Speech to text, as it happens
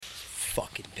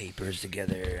fucking papers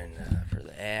together and for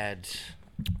the ads.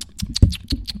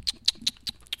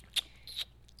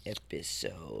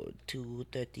 Episode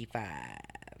 235.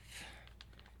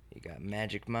 We got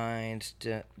Magic Minds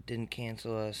didn't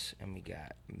cancel us, and we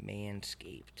got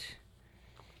Manscaped.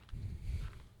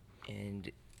 And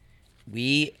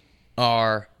we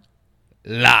are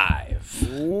live.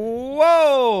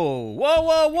 Whoa!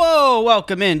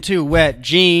 Welcome into Wet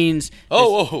Jeans.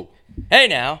 Oh. Hey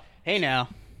now. Hey now.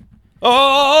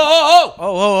 Oh.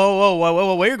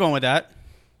 Whoa! Where you going with that?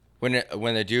 When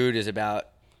a dude is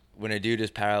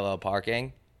parallel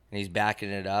parking and he's backing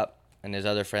it up, and his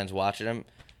other friends watching him,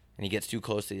 and he gets too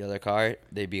close to the other car,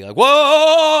 they'd be like,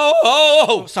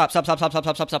 "Whoa! Stop! There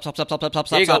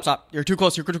you go. Stop! You're too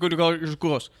close. You're too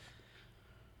close.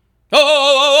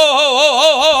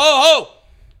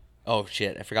 Oh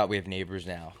shit! I forgot we have neighbors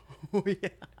now. Oh yeah.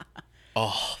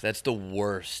 Oh, that's the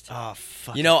worst. Oh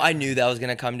fuck. You know, I knew that was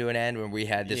gonna come to an end when we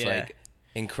had this Yeah.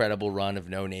 incredible run of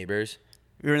no neighbors.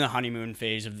 We were in the honeymoon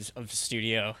phase of the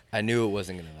studio. I knew it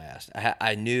wasn't gonna last.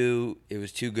 I knew it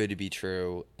was too good to be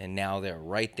true, and now they're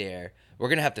right there. We're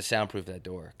gonna have to soundproof that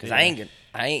door because Yeah.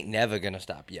 I ain't never gonna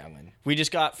stop yelling. We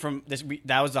just got from this.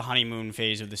 That was the honeymoon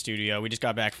phase of the studio. We just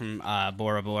got back from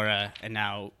Bora Bora, and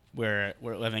now we're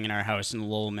living in our house in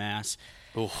Lowell, Mass.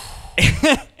 Oof.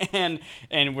 and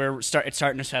it's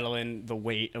starting to settle in the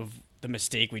weight of the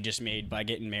mistake we just made by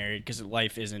getting married, because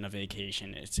life isn't a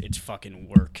vacation. It's fucking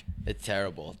work. It's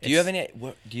terrible. Do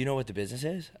you know what the business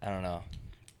is? I don't know.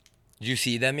 Did you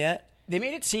see them yet? They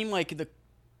made it seem like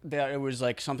that it was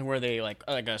like something where they like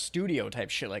a studio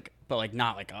type shit, but like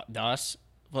not like us.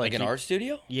 Like an art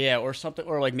studio? Yeah, or something,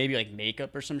 or like maybe like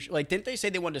makeup or some shit. Like, didn't they say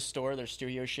they wanted to store their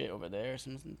studio shit over there or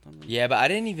something? Yeah, but I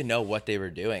didn't even know what they were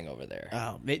doing over there.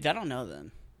 Oh, I don't know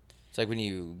then. It's like when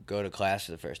you go to class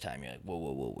for the first time, you're like,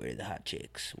 whoa, where are the hot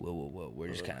chicks? Whoa. We're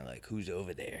just kind of like, who's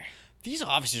over there? These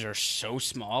offices are so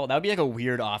small. That would be like a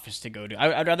weird office to go to.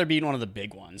 I'd rather be in one of the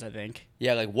big ones, I think.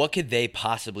 Yeah, like what could they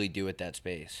possibly do with that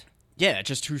space? Yeah, it's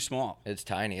just too small. It's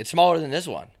tiny. It's smaller than this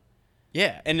one.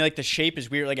 Yeah, and like the shape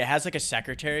is weird. Like it has like a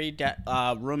secretary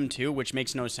room too, which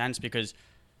makes no sense because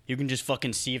you can just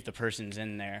fucking see if the person's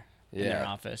in there in their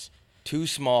office. Too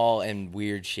small and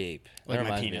weird shape. Like that my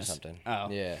reminds me penis. of something. Oh.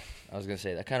 Yeah, I was gonna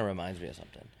say that kind of reminds me of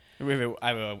something. You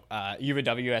have a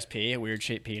WSP, a weird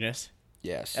shaped penis.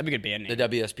 Yes, That'd be a good band name. the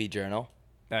WSP Journal.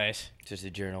 Nice. It's just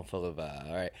a journal full of. All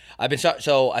right,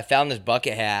 so I found this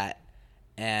bucket hat,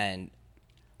 and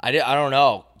I don't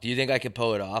know. Do you think I could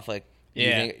pull it off? Like, do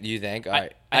you think? All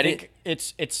right, I think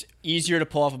it's easier to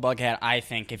pull off a bucket hat, I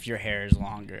think, if your hair is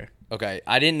longer. Okay,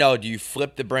 I didn't know. Do you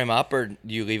flip the brim up or do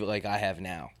you leave it like I have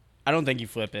now? I don't think you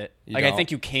flip it. I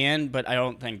think you can, but I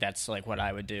don't think that's like what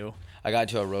I would do. I got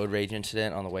into a road rage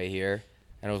incident on the way here,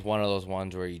 and it was one of those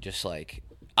ones where you just like,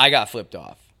 I got flipped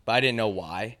off, but I didn't know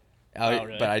why.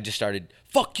 Really? But I just started,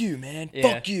 fuck you, man,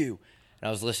 fuck you. And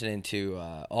I was listening to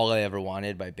All I Ever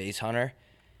Wanted by Bass Hunter.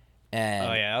 And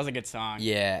Oh, yeah, that was a good song.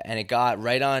 yeah, and it got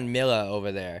right on Milla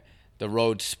over there. The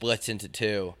road splits into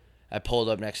two. I pulled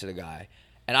up next to the guy,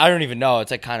 and I don't even know.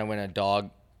 It's like kind of when a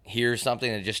dog hears something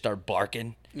and just start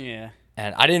barking. Yeah.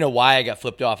 And I didn't know why I got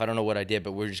flipped off. I don't know what I did,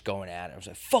 but we were just going at it. I was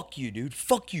like, fuck you, dude.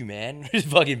 Fuck you, man. Just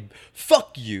fucking,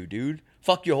 fuck you, dude.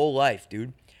 Fuck your whole life,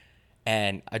 dude.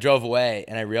 And I drove away,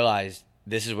 and I realized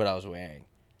this is what I was wearing.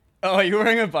 Oh, you were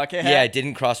wearing a bucket hat? Yeah, it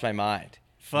didn't cross my mind.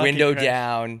 Fucking Window Christ.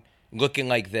 down, looking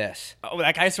like this. Oh,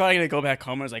 that guy's probably going to go back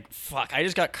home and was like, fuck, I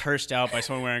just got cursed out by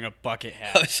someone wearing a bucket I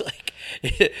hat. was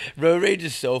like, road rage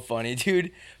is so funny,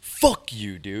 dude. Fuck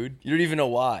you, dude. You don't even know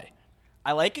why.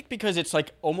 I like it because it's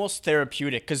like almost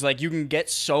therapeutic, because like you can get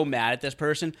so mad at this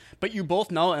person, but you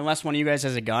both know, unless one of you guys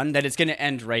has a gun, that it's going to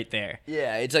end right there.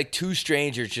 Yeah, it's like two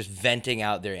strangers just venting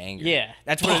out their anger. Yeah,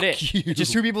 that's what it Fuck is. you. It's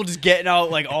just two people just getting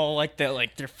out like all like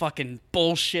their fucking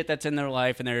bullshit that's in their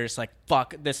life, and they're just like,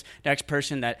 fuck, this next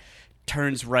person that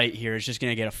turns right here is just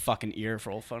gonna get a fucking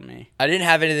earful from me. I didn't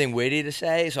have anything witty to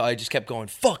say, so I just kept going,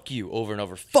 fuck you, over and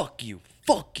over. Fuck you.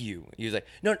 Fuck you. He was like,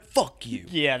 no, fuck you.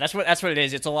 Yeah, that's what it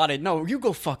is. It's a lot of, no, you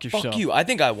go fuck yourself. Fuck you. I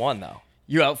think I won, though.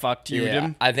 You outfucked you Yeah,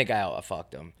 him? I think I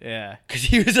out-fucked him. Yeah. Because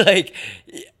he was like,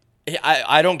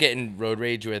 I don't get in road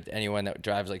rage with anyone that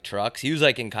drives like trucks. He was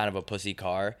like in kind of a pussy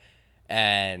car,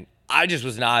 and I just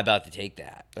was not about to take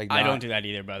that. Like, I don't do that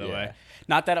either, by the way.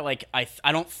 Not that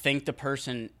I don't think the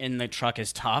person in the truck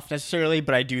is tough necessarily,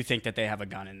 but I do think that they have a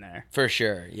gun in there. For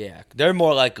sure, yeah. They're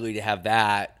more likely to have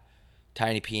that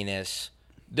tiny penis.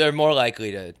 They're more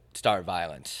likely to start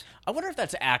violence. I wonder if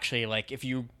that's actually like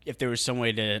if there was some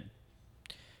way to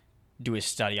do a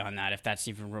study on that, if that's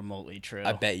even remotely true.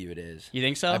 I bet you it is. You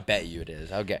think so? I bet you it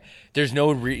is. Okay. There's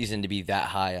no reason to be that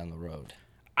high on the road.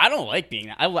 I don't like being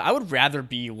that. I would rather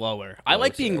be lower. I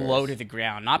like being Closers. low to the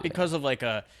ground, not because of like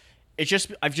a. It's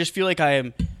just I just feel like I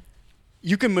am.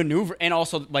 You can maneuver, and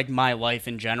also like my life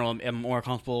in general, I'm more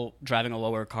comfortable driving a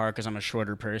lower car because I'm a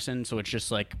shorter person. So it's just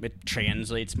like it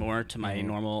translates more to my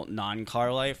normal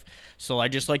non-car life. So I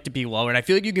just like to be lower, and I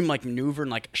feel like you can like maneuver and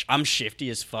like I'm shifty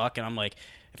as fuck, and I'm like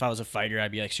if I was a fighter,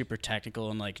 I'd be like super technical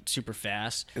and like super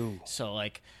fast. Ooh. So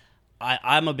like.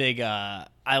 I'm a big. I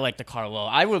like the car low.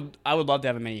 I would love to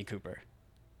have a Mini Cooper.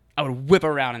 I would whip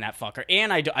around in that fucker,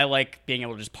 and I like being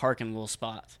able to just park in little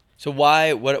spots So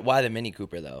why the Mini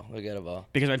Cooper though? Look at it.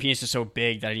 because my penis is so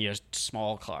big that I need a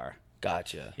small car.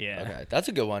 Gotcha. Yeah. Okay, that's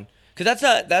a good one. Cause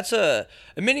that's a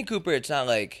Mini Cooper. It's not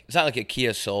like a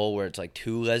Kia Soul where it's like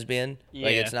too lesbian.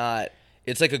 Like Yeah. it's not.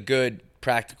 It's like a good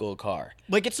practical car.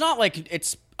 Like it's not like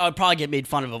it's. I'd probably get made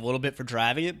fun of a little bit for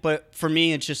driving it, but for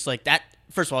me, it's just like that.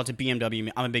 First of all, it's a BMW.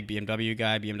 I'm a big BMW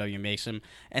guy. BMW makes them,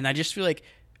 and I just feel like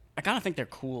I kind of think they're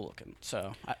cool looking.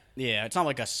 So yeah, it's not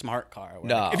like a smart car.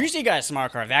 No. Like, if you see a guy in a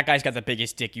smart car, that guy's got the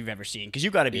biggest dick you've ever seen because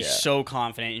you got to be Yeah. so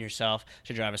confident in yourself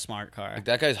to drive a smart car.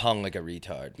 That guy's hung like a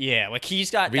retard. Yeah, like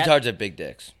he's got that- Retards have big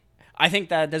dicks. I think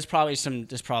that there's probably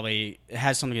it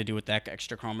has something to do with that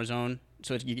extra chromosome.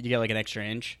 So you get like an extra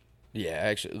inch. Yeah,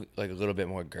 actually, like a little bit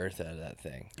more girth out of that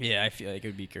thing. Yeah, I feel like it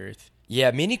would be girth.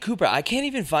 Yeah, Mini Cooper. I can't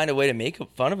even find a way to make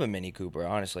fun of a Mini Cooper.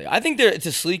 Honestly, I think it's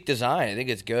a sleek design. I think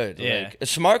it's good. Yeah. Like, a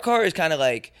smart car is kind of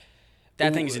like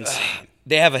That thing's insane.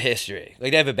 they have a history.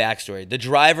 Like they have a backstory. The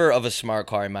driver of a smart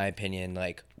car, in my opinion,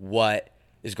 like what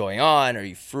is going on? Are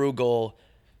you frugal?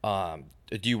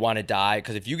 Do you want to die?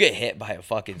 Because if you get hit by a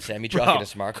fucking semi truck Bro. in a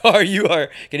smart car, you are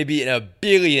gonna be in a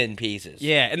billion pieces.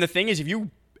 Yeah, and the thing is,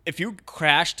 if you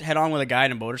crashed head on with a guy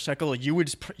in a motorcycle, you would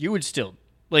still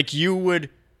you would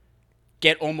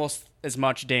get almost as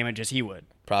much damage as he would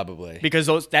Probably. because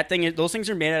those things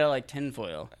are made out of like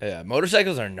tinfoil. Yeah,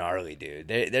 motorcycles are gnarly, dude.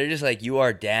 They're just like you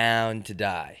are down to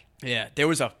die. Yeah, there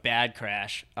was a bad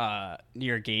crash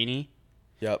near Gainey.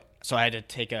 Yep. So I had to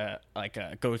take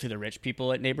go through the rich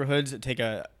people at neighborhoods and take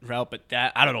a route, but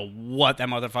that I don't know what that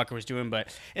motherfucker was doing, but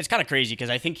it's kind of crazy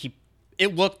because I think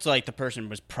it looked like the person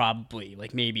was probably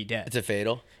like maybe dead. It's a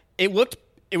fatal. It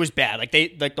was bad. Like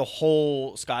the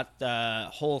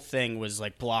whole thing was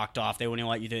like blocked off. They wouldn't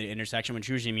let you through the intersection, which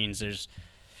usually means there's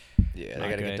Yeah, they Not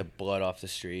gotta get good. the blood off the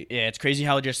street. yeah. It's crazy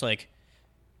how just like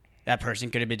that person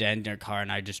could have been dead in their car,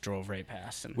 and I just drove right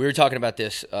past them. We were talking about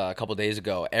this a couple days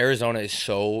ago. Arizona is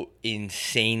so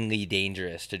insanely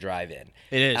dangerous to drive in.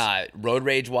 It is. Road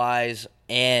rage wise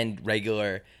and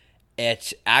regular.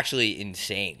 It's actually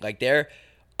insane. Like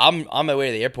I'm on my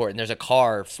way to the airport and there's a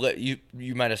car flip. You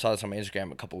might have saw this on my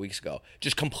Instagram a couple weeks ago.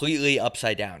 Just completely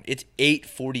upside down. It's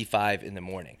 8:45 in the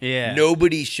morning. Yeah.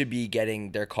 Nobody should be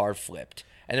getting their car flipped,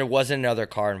 and there wasn't another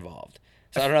car involved.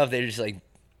 So I don't know if they're just like,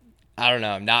 I don't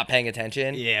know, not paying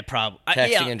attention. Yeah, probably.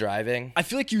 Texting and driving. I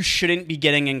feel like you shouldn't be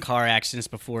getting in car accidents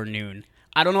before noon.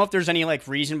 I don't know if there's any like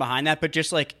reason behind that, but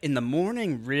just like in the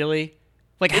morning, really,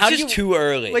 like It's how do just you too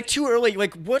early. like too early?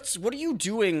 Like what are you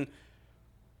doing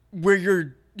where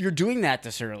you're doing that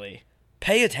this early?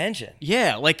 Pay attention.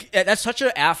 Yeah, like that's such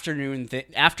an afternoon thing.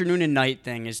 Afternoon and night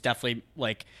thing is definitely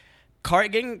like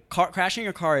crashing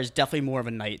your car is definitely more of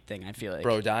a night thing. I feel like,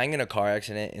 Bro, dying in a car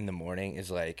accident in the morning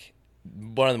is like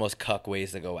one of the most cuck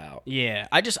ways to go out. Yeah,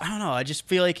 I don't know. I just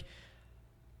feel like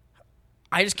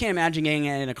I just can't imagine getting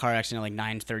in a car accident at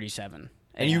like 9:37.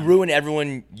 And you ruin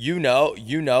everyone you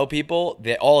know people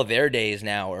that all of their days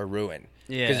now are ruined.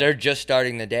 Yeah. Because they're just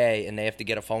starting the day and they have to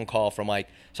get a phone call from like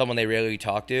someone they rarely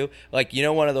talk to. Like, you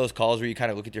know, one of those calls where you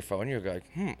kind of look at your phone and you're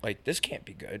like, like this can't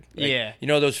be good. Like, Yeah. You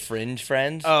know those fringe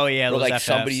friends? Oh, yeah, Where those like FFs.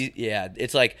 somebody, yeah,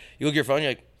 it's like you look at your phone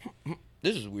and you're like,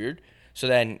 this is weird. So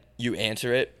then you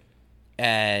answer it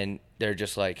and they're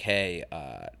just like, hey,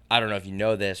 I don't know if you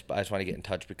know this, but I just want to get in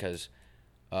touch because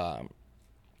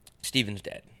Steven's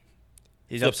dead.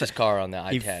 He's Flips upset. his car on the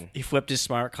I-10. He flipped his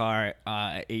smart car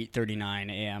at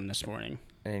 8:39 a.m. this morning.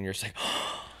 And you're just like,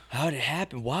 how did it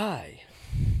happen? Why?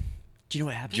 Do you know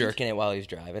what happened? Jerking it while he's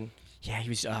driving. Yeah, he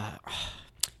was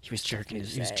jerking. He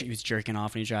was Insane. jerking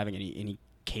off when he was driving, and he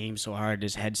came so hard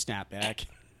his head snapped back,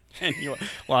 and he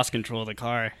lost control of the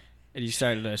car, and he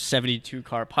started a 72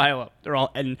 car pileup. They're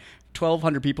all and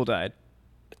 1,200 people died.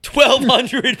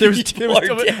 1,200 people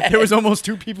are dead. There was almost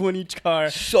 2 people in each car.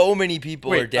 So many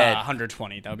people are dead.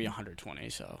 120. That would be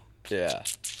 120. So Yeah.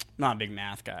 not a big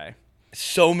math guy.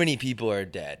 So many people are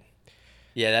dead.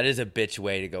 Yeah, that is a bitch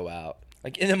way to go out.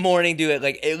 Like, in the morning, do it.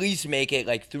 Like, at least make it,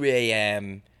 like, 3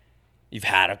 a.m. You've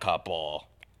had a couple.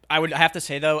 I would have to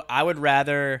say though, I would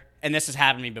rather, and this has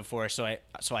happened to me before, so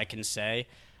I can say,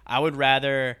 I would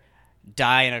rather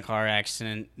die in a car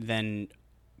accident than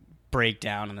break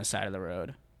down on the side of the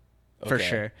road. For Okay.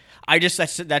 sure.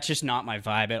 That's just not my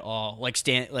vibe at all.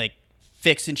 Like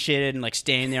fixing shit and like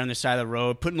standing there on the side of the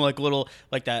road, putting like little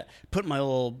like that, putting my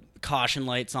little caution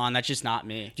lights on. That's just not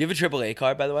me. Do you have a AAA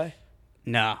card, by the way?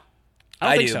 No. I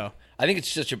don't think do. so. I think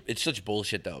it's such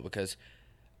bullshit though, because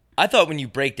I thought when you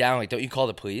break down, like, don't you call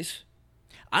the police?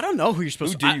 I don't know who you're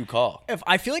supposed Who to. do you call? If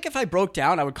I feel like if I broke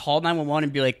down, I would call 911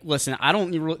 and be like, "Listen, I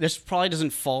don't. This probably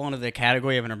doesn't fall under the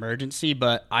category of an emergency,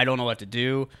 but I don't know what to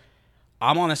do.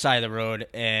 I'm on the side of the road,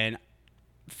 and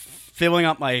filling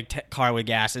up my car with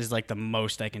gas is like the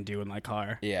most I can do in my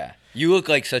car." Yeah. You look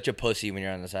like such a pussy when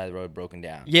you're on the side of the road broken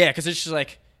down. Yeah, because it's just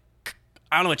like,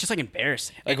 I don't know. It's just like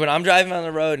embarrassing. Like when I'm driving on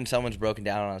the road and someone's broken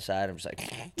down on the side, I'm just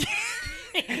like,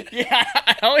 Yeah,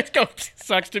 I always go,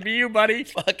 "Sucks to be you, buddy."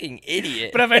 fucking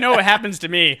idiot. But if I know what happens to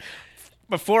me,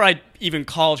 before I even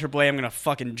call AAA, I'm gonna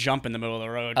fucking jump in the middle of the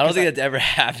road. I don't think that's ever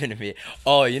happened to me.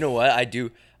 Oh, you know what? I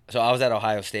do. So I was at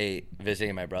Ohio State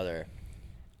visiting my brother.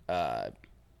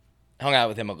 Hung out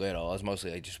with him a little. I was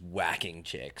mostly like just whacking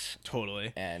chicks.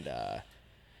 Totally. And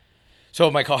so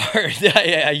my car,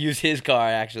 I used his car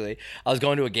actually. I was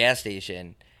going to a gas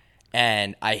station,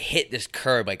 and I hit this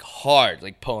curb like hard,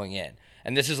 like pulling in.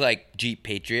 And this is like Jeep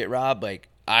Patriot, Rob. Like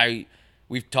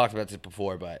we've talked about this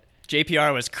before, but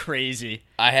JPR was crazy.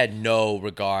 I had no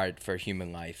regard for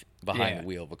human life behind Yeah. the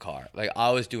wheel of a car. Like I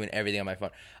was doing everything on my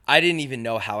phone. I didn't even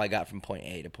know how I got from point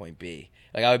A to point B.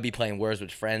 Like I would be playing Words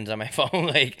with Friends on my phone.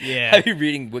 Like Yeah. I'd be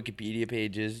reading Wikipedia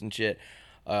pages and shit.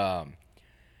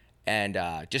 And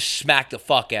just smacked the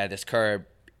fuck out of this curb.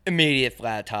 Immediate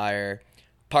flat tire.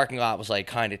 Parking lot was like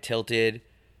kind of tilted.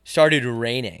 Started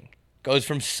raining. Goes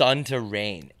from sun to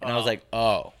rain. And I was Oh. like,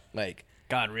 oh, like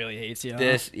God really hates you. Huh?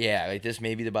 this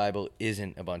maybe the Bible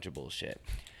isn't a bunch of bullshit.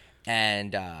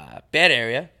 And bad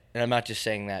area. And I'm not just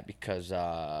saying that because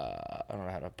I don't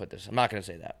know how to put this. I'm not going to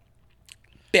say that.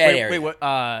 Bad area. Wait,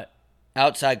 what?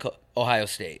 Outside Ohio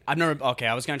State. I've never. Okay,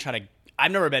 I was gonna try to.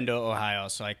 I've never been to Ohio,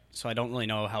 so I don't really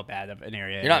know how bad of an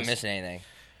area. You're not missing anything.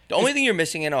 The only thing you're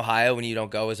missing in Ohio when you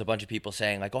don't go is a bunch of people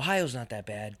saying like Ohio's not that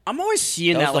bad. I'm always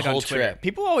seeing That was that the like on whole Twitter. trip.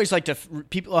 People always like to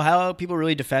Ohio people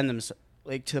really defend them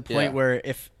like to the point Yeah. where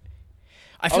if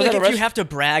I feel was like at if a you have to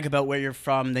brag about where you're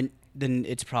from, then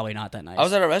it's probably not that nice. I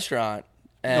was at a restaurant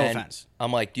and offense.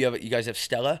 I'm like, you guys have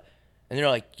Stella? And they're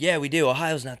like, yeah, we do.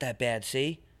 Ohio's not that bad,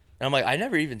 see? And I'm like, I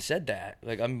never even said that.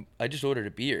 Like I just ordered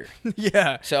a beer.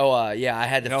 Yeah. So yeah, I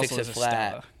had to It fix also a is a flat.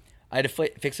 Stella. I had to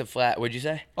fix a flat. What'd you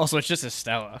say? Also, it's just a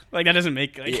Stella. Like that doesn't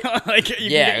make like like you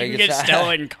Yeah, can like, get it's not-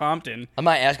 Stella in Compton. I'm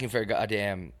not asking for a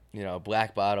goddamn,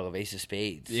 black bottle of Ace of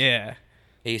Spades. Yeah.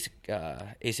 Ace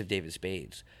of David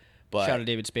Spades. But Shout out to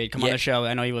David Spade. Come on Yeah. the show.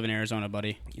 I know you live in Arizona,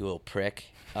 buddy. you little prick.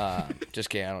 Just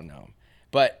kidding. I don't know.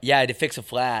 But yeah, I had to fix a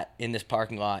flat in this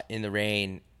parking lot in the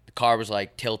rain. The car was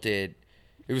like tilted.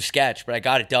 It was sketch, but I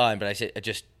got it done. But I said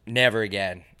just never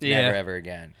again. Yeah. Never ever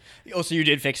again. Oh, so you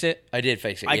did fix it? I did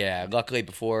fix it. I- Yeah. Luckily,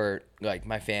 before like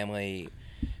my family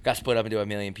got split up into a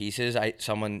million pieces,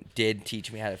 someone did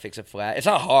teach me how to fix a flat. It's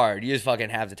not hard. You just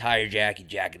fucking have the tire jack. You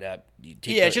jack it up. You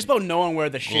take Yeah, it's just about knowing where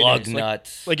the shit lug is.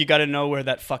 nuts. Like you got to know where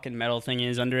that fucking metal thing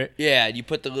is under it. Yeah, you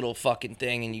put the little fucking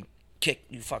thing and you kick.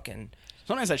 You fucking.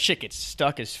 Sometimes that shit gets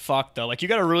stuck as fuck though. Like you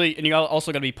gotta really, and you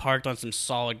also gotta be parked on some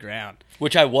solid ground.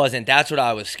 Which I wasn't. That's what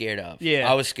I was scared of. Yeah.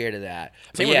 I was scared of that.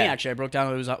 Same But with yeah, me actually. I broke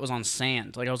down. It was on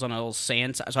sand. Like I was on a little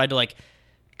sand, so I had to like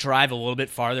drive a little bit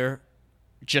farther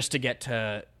just to get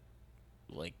to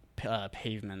like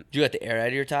pavement. Do you let the air out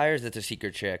of your tires? That's a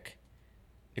secret trick.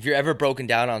 If you're ever broken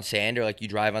down on sand or like you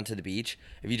drive onto the beach,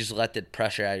 if you just let the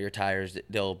pressure out of your tires,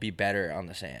 they'll be better on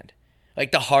the sand.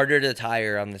 Like the harder the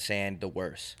tire on the sand, the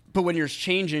worse. But when you're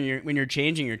changing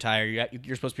your tire,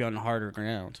 you're supposed to be on harder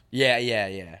ground. Yeah.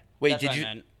 Wait, That's did what I you?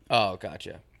 meant. Oh,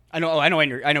 gotcha. I know what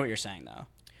you're saying though.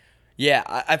 Yeah,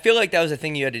 I feel like that was a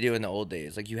thing you had to do in the old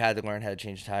days. Like you had to learn how to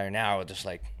change a tire. Now it's just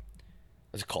like,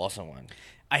 let's call someone.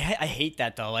 I hate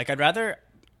that though. Like I'd rather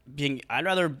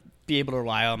be able to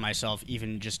rely on myself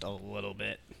even just a little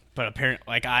bit. But apparently,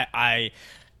 like I'm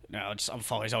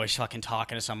always fucking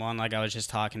talking to someone. Like I was just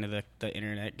talking to the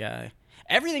internet guy.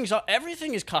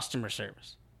 Everything is customer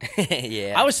service.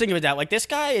 Yeah. I was thinking about that. Like this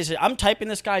guy I'm typing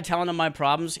this guy, telling him my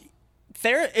problems.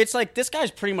 It's like this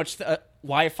guy's pretty much a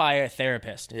Wi-Fi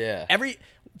therapist. Yeah. Every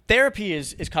therapy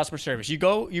is customer service. You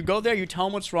go there, you tell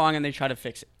them what's wrong, and they try to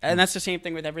fix it. And that's the same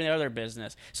thing with every other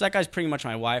business. So that guy's pretty much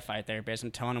my Wi-Fi therapist. I'm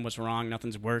telling him what's wrong,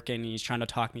 nothing's working, and he's trying to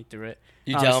talk me through it.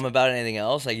 You tell him about anything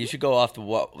else? Like you should go off the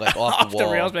off the off wall.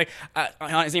 the rails. Like,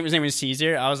 his name was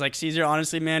Caesar. I was like, Caesar,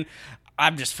 honestly, man,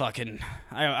 I'm just fucking.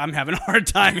 I'm having a hard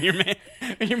time here, man.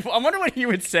 I wonder what he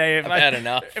would say if I've had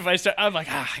enough. If I start, I'm like,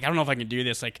 I don't know if I can do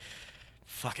this. Like,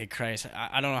 Fucking Christ!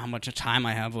 I don't know how much time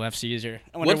I have left, Caesar.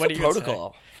 I wonder What's what the he would say.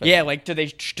 protocol? Yeah, like do they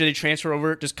transfer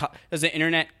over? Does the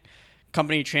internet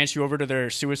company transfer you over to their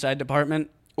suicide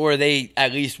department? Or they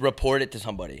at least report it to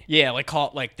somebody. Yeah, they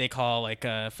call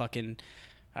fucking,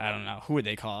 I don't know, who would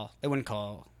they call? They wouldn't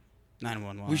call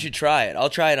 911. We should try it. I'll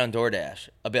try it on DoorDash.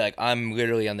 I'll be like, I'm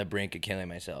literally on the brink of killing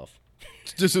myself.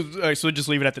 So just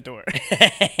leave it at the door.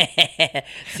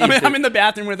 I'm in the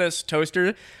bathroom with a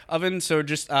toaster oven, so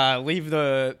just leave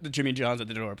the Jimmy John's at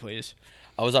the door, please.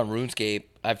 I was on RuneScape.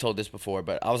 I've told this before,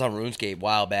 but I was on RuneScape a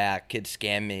while back. Kids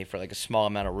scammed me for like a small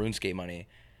amount of RuneScape money.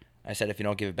 I said, if you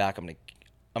don't give it back, I'm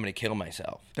gonna kill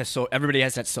myself. That's so everybody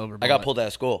has that silver bullet. I got pulled out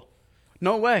of school.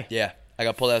 No way. Yeah, I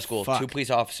got pulled out of school. Fuck. 2 police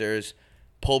officers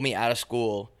pulled me out of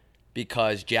school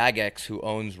because Jagex, who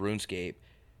owns RuneScape,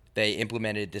 they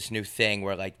implemented this new thing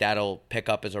where like that'll pick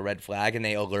up as a red flag and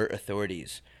they alert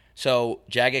authorities. So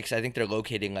Jagex, I think they're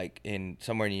located like in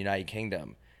somewhere in the United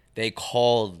Kingdom. They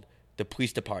called the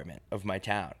police department of my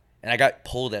town, and I got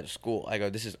pulled out of school. I go,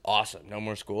 this is awesome. No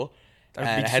more school. Are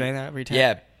you saying that every time?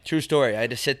 Yeah, true story. I had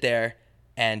to sit there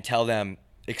and tell them,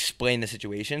 explain the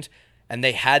situations, and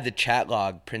they had the chat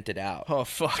log printed out. Oh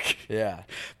fuck. Yeah.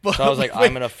 But- So I was like, wait.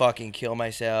 I'm gonna fucking kill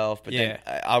myself. But Yeah.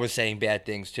 then I was saying bad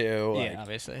things too. Like, Yeah,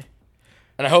 obviously.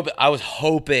 and I was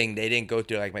hoping they didn't go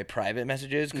through like my private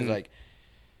messages because like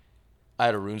I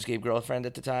had a RuneScape girlfriend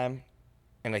at the time,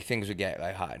 and like things would get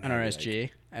like hot. And heavy, like, NRSG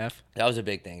F. that was a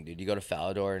big thing, dude. You go to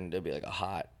Falador and there'll be like a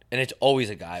hot, and it's always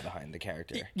a guy behind the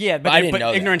character. Yeah, but, I didn't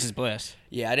know ignorance that. is bliss.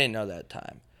 Yeah, I didn't know that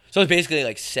time. So it's basically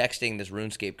like sexting this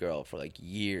RuneScape girl for like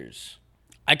years.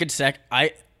 I could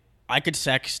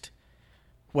sext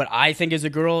what I think is a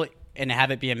girl and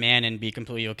have it be a man and be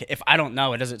completely okay. If I don't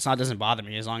know, it doesn't bother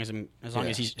me as long as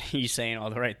he's saying all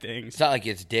the right things. It's not like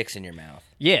it's dicks in your mouth.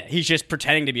 Yeah, he's just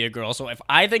pretending to be a girl. So if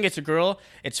I think it's a girl,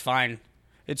 it's fine.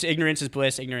 It's ignorance is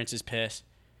bliss, ignorance is piss.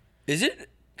 Is it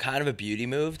kind of a beauty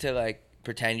move to like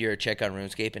pretend you're a chick on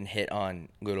RuneScape and hit on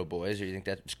little boys, or do you think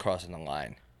that's crossing the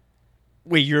line?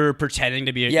 Wait, you're pretending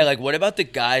to be a Yeah, like what about the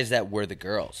guys that were the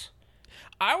girls?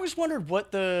 I always wondered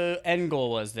what the end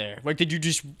goal was there. Like, were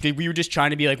you just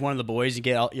trying to be like one of the boys and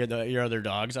get all your other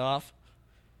dogs off?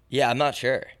 Yeah, I'm not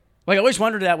sure. Like, I always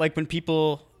wondered that, like, when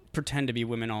people pretend to be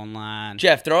women online.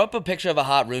 Jeff, throw up a picture of a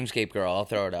hot RuneScape girl. I'll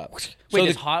throw it up. Wait, So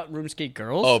there's hot RuneScape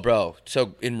girls? oh, bro.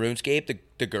 So in RuneScape,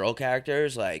 the girl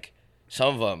characters, like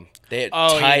some of them, they had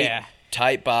Oh, yeah.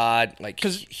 tight bod, like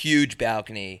 'Cause- huge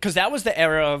balcony. Because that was the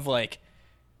era of, like,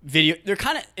 video. They're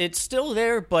kind of, it's still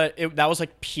there, but that was,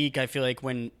 like, peak, I feel like,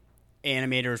 when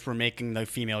animators were making the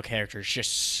female characters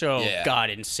just so, Yeah. god,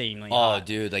 insanely Oh, hot.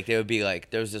 dude, like they would be like,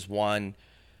 there was this one.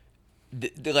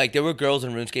 Like there were girls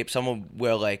in RuneScape. Some would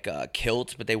wear like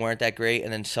kilts, but they weren't that great.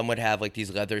 And then some would have like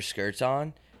these leather skirts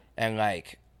on, and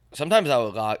like sometimes I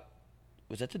would lock.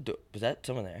 Was that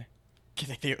someone there?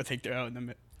 They think they're out in the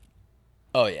mid.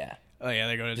 Oh yeah, Oh, yeah,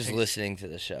 they're going to just listening to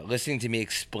the show, listening to me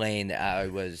explain that I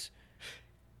was.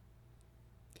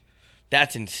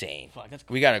 That's insane. Fuck, that's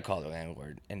We gotta call the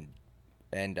landlord and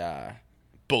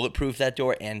bulletproof that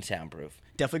door and soundproof.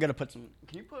 Definitely got to put some.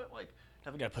 Can you put, like,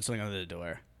 definitely got to put something under the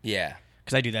door. Yeah.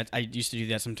 Because I do that. I used to do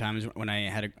that sometimes when I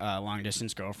had a long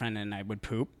distance girlfriend and I would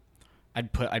poop.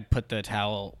 I'd put the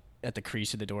towel at the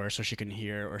crease of the door so she couldn't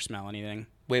hear or smell anything.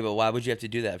 Wait, but why would you have to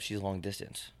do that if she's long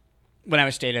distance? When I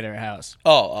was stayed at her house.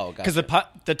 Oh, gotcha.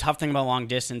 Because the tough thing about long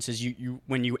distance is you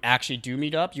when you actually do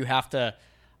meet up, you have to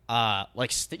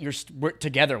we're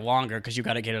together longer because you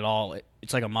got to get it all.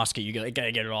 It's like a musket. You got to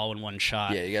get it all in one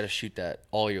shot. Yeah, you got to shoot that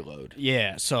all your load.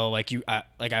 Yeah. So like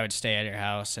I would stay at your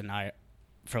house and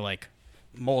for like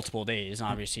multiple days. And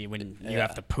obviously, when you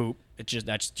have to poop,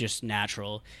 that's just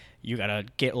natural. You gotta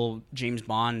get little James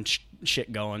Bond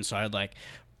shit going. So I'd like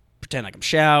pretend like I'm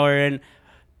showering,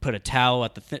 put a towel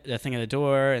at the thing of the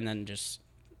door, and then just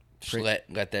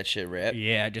Let that shit rip.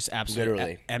 just absolutely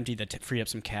Literally. empty free up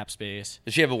some cap space.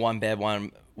 Did she have a one bed,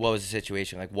 one? What was the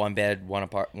situation? Like one bed, one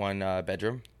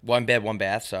bedroom, one bed, one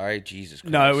bath. Sorry, Jesus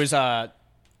Christ. No, it was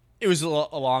a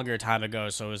longer time ago.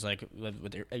 So it was like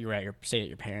you were at stay at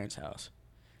your parents' house.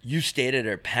 You stayed at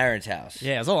her parents' house.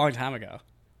 Yeah, it was a long time ago.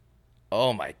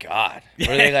 Oh my God.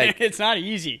 Were they like? It's not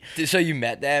easy. So you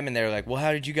met them, and they were like, "Well,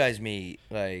 how did you guys meet?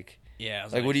 Like, Yeah. I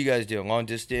was like what do you guys do? Long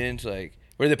distance? Like,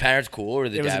 were the parents cool, or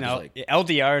the It was dad an was like,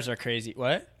 LDRs are crazy.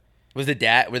 What? were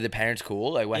the parents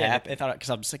cool? Like, what Yeah, happened? They thought because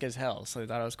I'm sick as hell, so they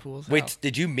thought I was cool as hell. Wait,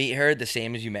 did you meet her the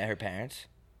same as you met her parents?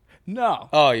 No.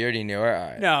 Oh, you already knew her. All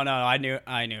right. No,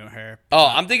 I knew her. Oh,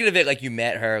 I'm thinking of it like you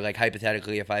met her, like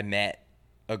hypothetically, if I met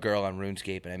a girl on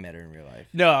RuneScape and I met her in real life.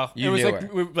 No, You it was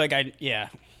knew like yeah.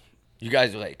 You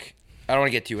guys were like, I don't want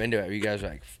to get too into it. You guys were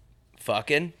like,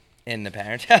 fucking? in the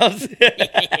parents' house.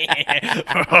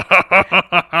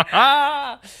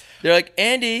 They're like,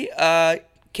 Andy,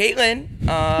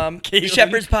 Caitlin,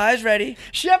 shepherd's pie is ready.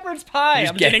 Shepherd's pie.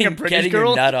 I'm dating a British getting girl.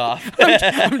 Your nut off.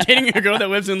 I'm dating a girl that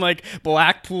lives in like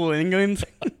Blackpool, England.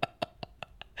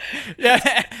 Yeah,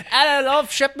 and I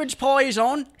love shepherd's pies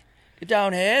on. Get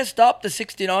down here. Stop the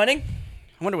 69ing.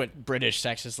 I wonder what British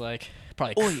sex is like.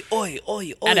 Probably. Oi, oi,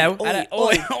 oi, oi, Hello, oi,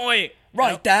 oi, oi. oi.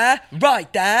 Right there,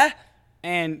 right there.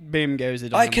 And boom goes the I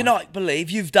dynamite. cannot believe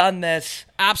you've done this.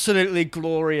 Absolutely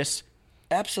glorious.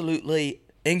 Absolutely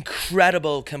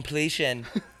incredible completion.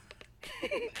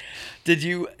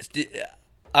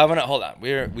 I want to hold on.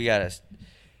 We gotta.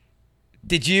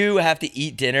 Did you have to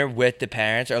eat dinner with the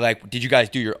parents, or like, did you guys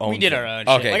do your own? We did thing? our own.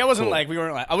 Okay, shit. Like I wasn't cool. like we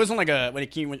weren't like I wasn't like a when it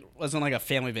came wasn't like a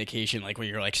family vacation like where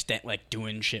you're like like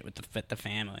doing shit with the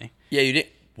family. Yeah, you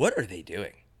didn't. What are they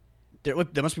doing? They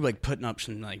must be like putting up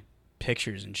some like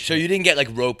pictures and shit. So you didn't get like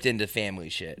roped into family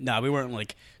shit. No, we weren't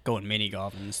like going mini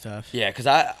golfing and stuff. Yeah, because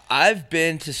I've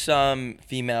been to some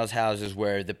females' houses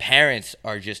where the parents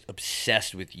are just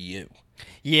obsessed with you.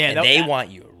 Yeah, and they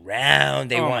want you around.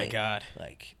 They oh want my god,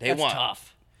 like they that's want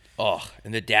tough. Oh,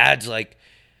 and the dad's like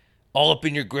all up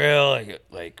in your grill,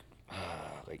 like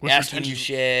asking you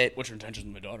shit. What's your intentions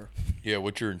with my daughter? Yeah,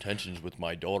 what's your intentions with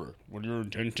my daughter? What are your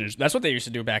intentions? That's what they used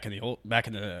to do back in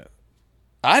the.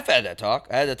 I've had that talk.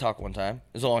 I had that talk one time.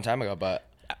 It was a long time ago, but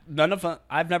none of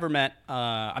I've never met.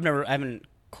 I haven't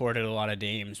courted a lot of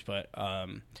dames, but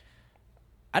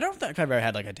I don't think I've ever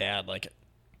had like a dad like.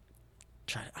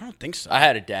 I don't think so. I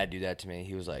had a dad do that to me.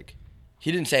 He was like,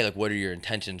 he didn't say like, what are your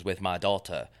intentions with my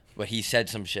daughter? But he said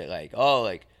some shit like, oh,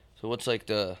 like, so what's like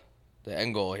the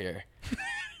end goal here?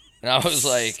 And I was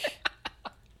like,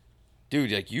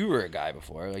 dude, like you were a guy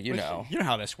before, like you know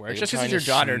how this works. Like, Just I'm because it's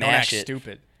your trying to daughter, don't act smash it.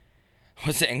 stupid.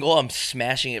 What's the angle? I'm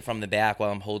smashing it from the back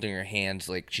while I'm holding her hands,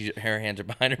 like her hands are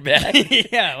behind her back.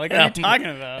 Yeah, like what are you talking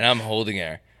about? And I'm holding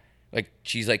her, like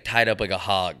she's like tied up like a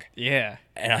hog. Yeah,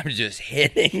 and I'm just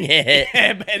hitting it.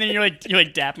 And then you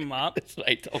like dap him up. That's what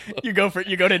I told him. You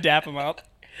go to dap him up.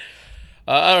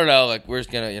 I don't know. Like we're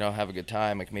just gonna have a good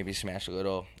time. Like maybe smash a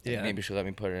little. Yeah. Like, maybe she'll let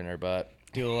me put it in her butt.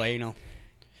 Do a little anal.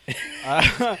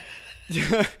 Well,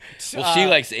 she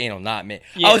likes anal, not me.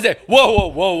 Yeah. I was there.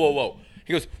 Whoa.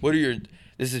 He goes, "What are your?"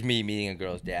 This is me meeting a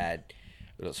girl's dad.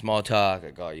 A little small talk.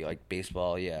 Like, oh, you like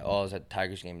baseball? Yeah. Oh, I was at the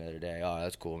Tigers game the other day. Oh,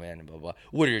 that's cool, man. And blah blah.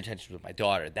 What are your intentions with my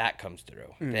daughter? That comes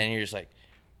through. Then you're just like,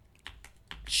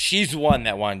 she's the one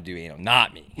that wanted to do anal,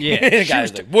 not me. Yeah. The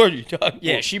guy's like, what are you talking?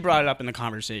 Yeah, about? she brought it up in the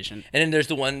conversation. And then there's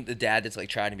the dad that's like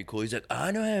trying to be cool. He's like, I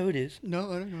know how it is.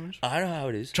 No, I don't know. I know how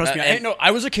it is. Trust me, And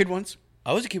I was a kid once.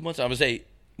 I was a kid once. I would say,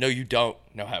 no, you don't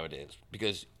know how it is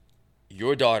because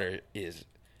your daughter is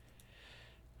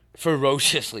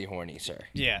ferociously horny, sir.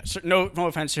 Yeah, so no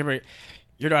offense to her, but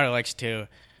your daughter likes to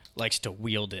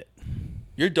wield it.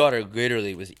 Your daughter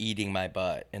literally was eating my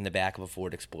butt in the back of a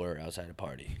Ford Explorer outside a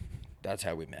party. That's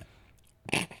how we met.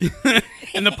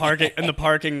 in the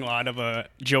parking lot of a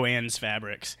Joann's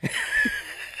Fabrics.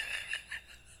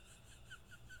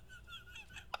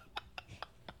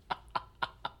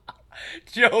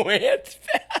 Joann's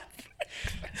Fab.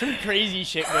 Some crazy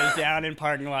shit goes down in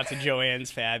parking lots of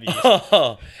Joann's Fabbies.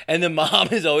 Oh, and the mom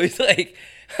is always like,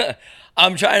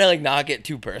 I'm trying to like not get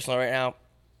too personal right now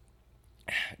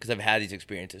because I've had these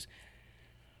experiences.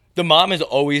 The mom is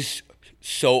always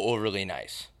so overly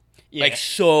nice. Yeah. Like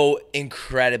so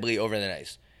incredibly overly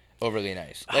nice.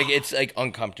 Like it's like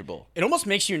uncomfortable. It almost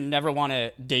makes you never want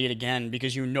to date again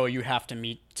because you know you have to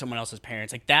meet someone else's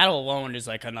parents. Like that alone is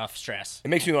like enough stress. It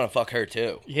makes me want to fuck her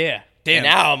too. Yeah. Damn. And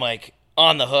now I'm like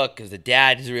on the hook because the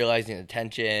dad is realizing the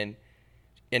tension,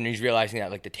 and he's realizing that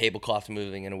like the tablecloth's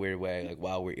moving in a weird way, like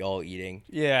while we're all eating.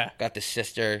 Yeah. Got the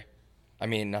sister. I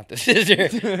mean, not the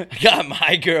sister. I got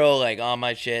my girl like on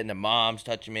my shit, and the mom's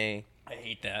touching me. I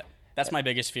hate that. That's my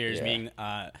biggest fear is Yeah. being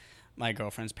my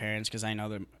girlfriend's parents because I know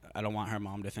that I don't want her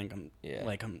mom to think I'm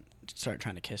start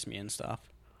trying to kiss me and stuff.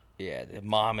 Yeah, the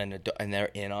mom and they're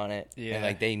in on it. Yeah. And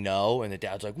like they know, and the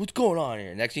dad's like, "What's going on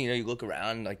here?" Next thing you know, you look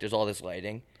around, and, like there's all this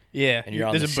lighting, Yeah. and you're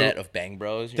on the set of Bang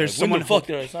Bros. You're There's like, when the someone fuck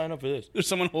did I sign up for this? There's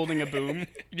someone holding a boom.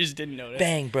 You just didn't notice.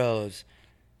 Bang Bros.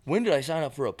 When did I sign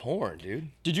up for a porn, dude?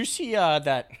 Did you see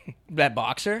that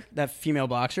boxer, that female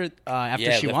boxer?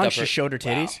 After she lift won, up she showed her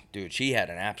titties. Wow, dude, she had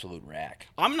an absolute rack.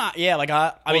 I'm not. Yeah, like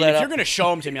I mean, that if up. you're gonna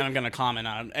show them to me, I'm gonna comment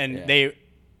on them, and Yeah. they,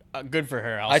 good for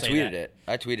her. I say tweeted that. it.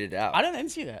 I tweeted it out. I didn't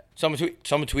see that. Someone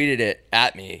tweeted it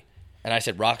at me, and I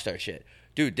said rockstar shit.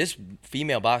 Dude, this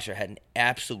female boxer had an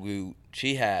absolute.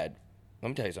 She had. Let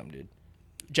me tell you something, dude.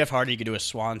 Jeff Hardy could do a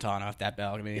swanton off that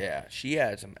balcony. Yeah, she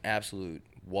had some absolute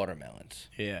watermelons.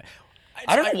 Yeah.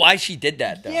 I don't know why she did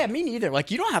that, though. Yeah, me neither.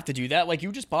 Like, you don't have to do that. Like,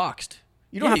 you just boxed.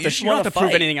 You don't Yeah, have you to. just You don't have wanna to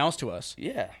prove fight. anything else to us.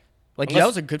 Yeah. Like, Unless- that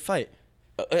was a good fight.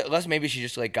 Unless maybe she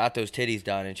just, like, got those titties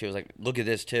done, and she was like, look at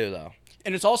this, too, though.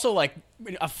 And it's also like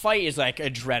a fight is like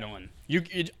adrenaline.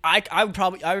 I would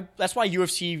probably. That's why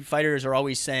UFC fighters are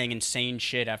always saying insane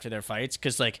shit after their fights,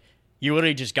 because like you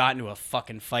literally just got into a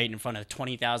fucking fight in front of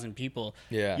 20,000 people.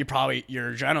 Yeah.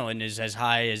 Your adrenaline is as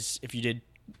high as if you did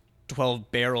 12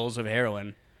 barrels of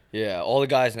heroin. Yeah, all the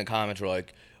guys in the comments were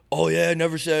like, oh, yeah,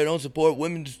 never say I don't support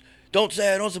women's... Don't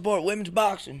say I don't support women's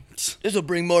boxing. This will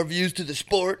bring more views to the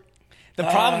sport. The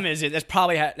problem is that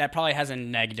probably has a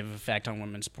negative effect on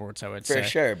women's sports, I would say. For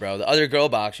sure, bro. The other girl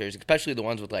boxers, especially the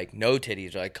ones with, like, no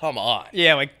titties, are like, come on.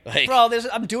 Yeah, like Like- bro,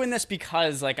 I'm doing this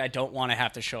because like I don't want to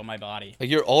have to show my body. Like,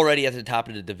 you're already at the top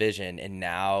of the division, and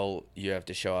now you have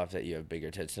to show off that you have bigger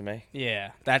tits than me.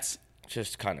 Yeah, that's It's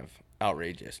just kind of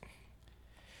outrageous.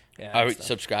 yeah. I that's would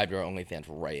subscribe to our OnlyFans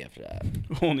right after that.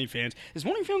 OnlyFans. Is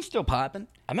OnlyFans still popping?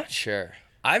 I'm not sure.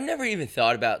 I've never even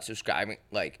thought about subscribing.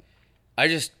 Like,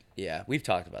 yeah, we've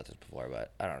talked about this before,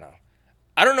 but I don't know.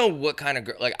 I don't know what kind of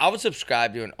girl. Like, I would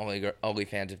subscribe to an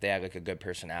OnlyFans if they had, like, a good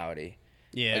personality.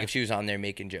 Yeah. Like, if she was on there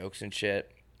making jokes and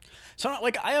shit. So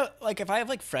like if I have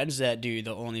like friends that do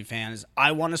the OnlyFans,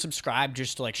 I want to subscribe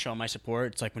just to like show my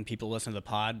support. It's like when people listen to the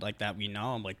pod like that, we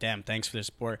know I'm like, damn, thanks for the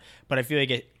support. But I feel like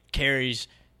it carries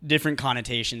different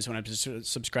connotations when I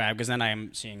subscribe, because then I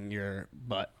am seeing your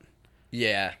butt,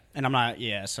 Yeah. and I'm not.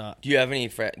 Yeah, so Do you have any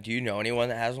Do you know anyone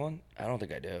that has one? I don't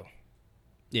think I do.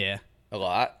 yeah. A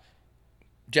lot?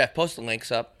 Jeff, post the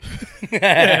links up.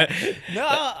 No,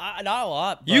 not a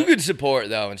lot. But You could support,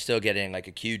 though, and still get in, like,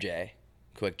 a QJ.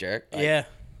 Quick jerk. Like, yeah.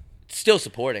 Still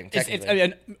supporting, It's,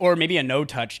 technically. or maybe a no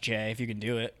touch J if you can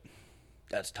do it.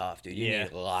 That's tough, dude. You Yeah.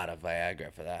 need a lot of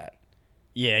Viagra for that.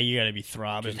 Yeah, you got to be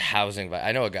throbbing. Just housing.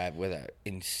 I know a guy with an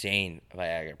insane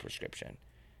Viagra prescription.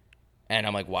 And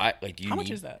I'm like, why? Like, do you How need...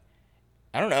 much is that?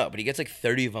 I don't know, but he gets like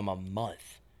 30 of them a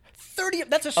month. 30.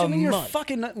 That's assuming you're month.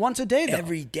 fucking once a day though.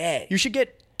 Every day. You should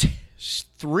get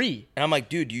 3. And I'm like,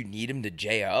 dude, do you need him to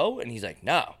JO? And he's like,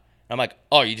 no. And I'm like,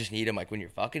 oh, you just need him like when you're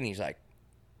fucking? And he's like,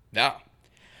 no.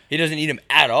 He doesn't need him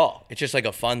at all. It's just like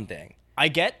a fun thing. I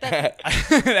get that.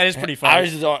 That is pretty funny.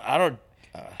 I don't...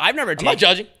 I've never taken. not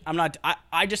judging. I'm not.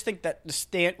 I just think that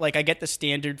I get the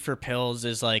standard for pills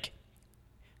is like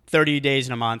 30 days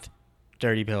in a month,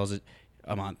 30 pills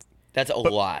a month. That's a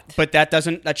lot. But that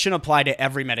shouldn't apply to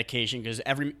every medication, because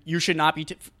you should not be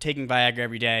taking Viagra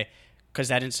every day, because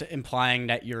that is implying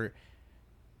that you're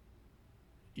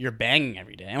banging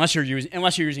every day, unless you're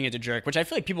using it to jerk, which I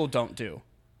feel like people don't do.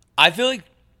 I feel like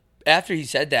after he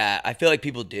said that, I feel like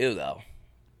people do, though.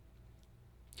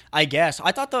 I guess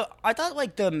I thought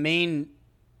like the main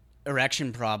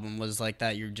erection problem was like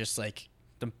that you're just like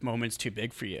the moment's too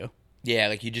big for you. Yeah,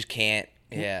 like you just can't.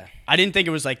 Yeah. I didn't think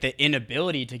it was like the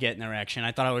inability to get an erection.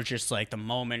 I thought it was just like the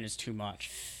moment is too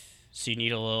much, so you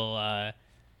need a little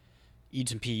eat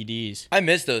some PEDs. I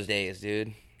miss those days,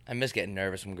 dude. I miss getting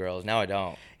nervous from girls. Now I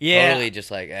don't. Yeah. Totally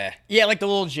just like, Yeah, like the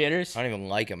little jitters. I don't even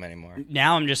like them anymore.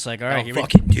 Now I'm just like, all right, Oh, here we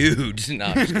fucking dudes. No,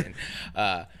 I'm just kidding.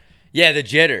 Yeah, the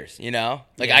jitters, you know?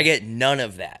 Like, Yeah. I get none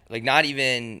of that. Like, not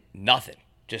even nothing.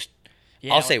 Just,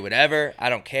 Yeah, I'll say whatever. I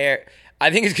don't care. I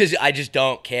think it's because I just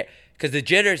don't care. Because the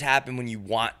jitters happen when you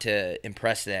want to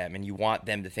impress them and you want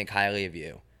them to think highly of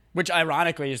you. Which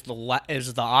ironically is the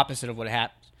opposite of what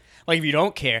happens. Like if you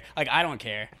don't care, like I don't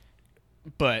care,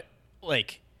 but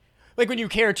like when you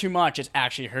care too much, it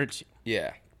actually hurts you.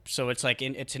 Yeah. So it's like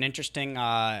it's an interesting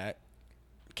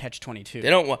catch-22. They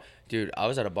don't want... Dude, I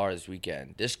was at a bar this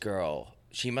weekend. This girl,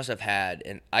 she must have had...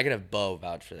 And I could have Bo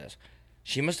vouch for this.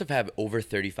 She must have had over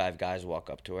 35 guys walk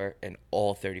up to her, and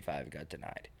all 35 got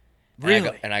denied.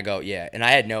 Really? And I go, yeah. And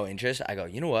I had no interest. I go,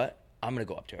 you know what? I'm going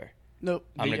to go up to her. Nope.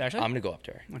 I'm gonna go up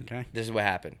to her. Okay. This is what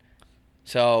happened.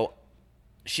 So,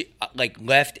 she like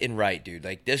left and right, dude.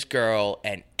 Like this girl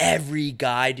and every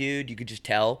guy, dude, you could just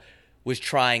tell, was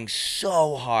trying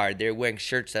so hard. They were wearing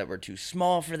shirts that were too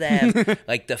small for them,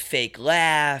 like the fake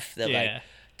laugh, Yeah.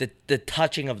 the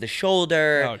touching of the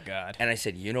shoulder. Oh, God. And I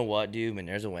said, you know what, dude? When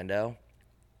there's a window,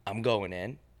 I'm going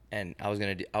in, and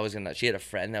She had a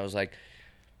friend that was like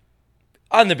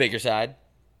on the bigger side.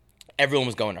 Everyone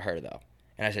was going to her though.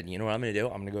 And I said, you know what I'm going to do?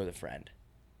 I'm going to go with a friend.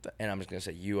 And I'm just going to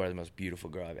say, you are the most beautiful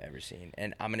girl I've ever seen.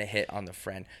 And I'm going to hit on the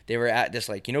friend. They were at this,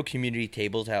 like, you know, community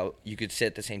tables, how you could sit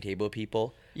at the same table with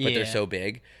people, but they're Yeah. so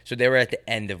big. So they were at the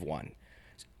end of one.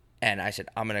 And I said,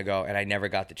 I'm going to go. And I never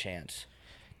got the chance.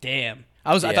 Damn.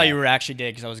 I Yeah. thought you were actually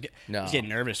dead because I was No. getting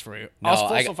nervous for you. No,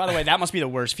 Also, by the way, that must be the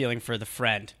worst feeling for the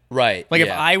friend. Right. Like if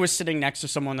yeah. I was sitting next to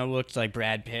someone that looked like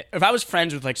Brad Pitt, if I was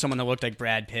friends with like someone that looked like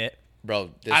Brad Pitt,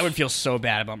 bro. I would feel so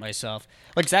bad about myself.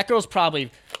 Like that girl's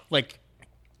probably like,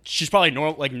 she's probably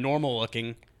normal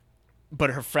looking,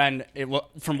 but her friend,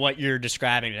 from what you're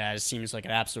describing it as, seems like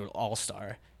an absolute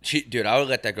all-star. Dude, I would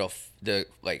let that girl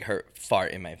her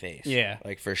fart in my face. Yeah,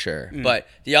 like for sure. But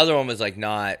the other one was like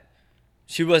not.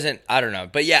 She wasn't. I don't know.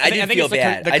 But yeah, I did feel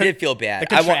bad. I did feel bad. The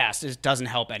contrast doesn't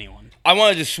help anyone. I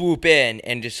wanted to swoop in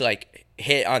and just like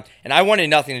hit on, and I wanted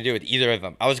nothing to do with either of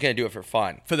them. I was gonna do it for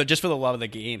fun, just for the love of the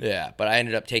game. Yeah, but I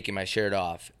ended up taking my shirt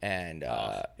off, and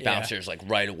bouncers like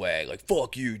right away, like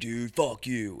 "fuck you, dude, fuck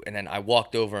you." And then I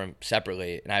walked over him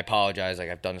separately, and I apologized, like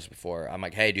I've done this before. I'm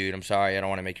like, "Hey, dude, I'm sorry. I don't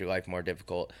want to make your life more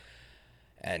difficult."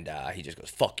 And he just goes,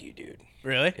 "Fuck you, dude."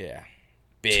 Really? Yeah.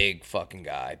 Big fucking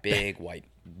guy, big white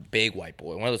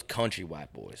boy, one of those country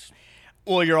white boys.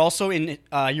 Well, you're also in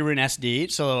you were in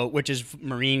SD, which is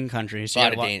Marine country. So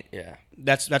yeah.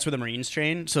 That's where the Marines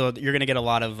train. So you're gonna get a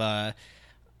lot of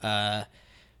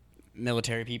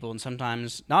military people, and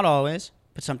sometimes, not always,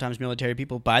 but sometimes military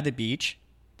people by the beach.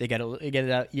 They get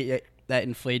that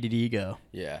inflated ego.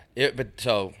 Yeah.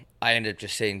 So I ended up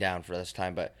just sitting down for this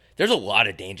time, but there's a lot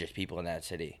of dangerous people in that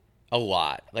city. A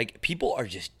lot. Like, people are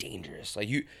just dangerous. Like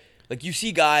you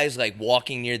see guys like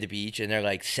walking near the beach and they're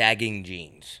like sagging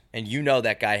jeans, and you know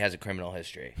that guy has a criminal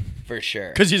history for sure.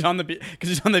 Because he's on the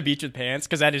beach with pants.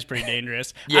 Because that is pretty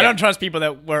dangerous. Yeah. I don't trust people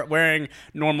that were wearing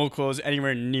normal clothes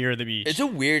anywhere near the beach. It's a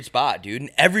weird spot, dude.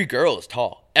 And every girl is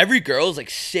tall. Every girl is like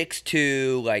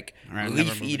 6'2", like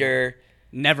leaf eater.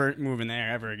 Never moving there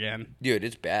ever again, dude.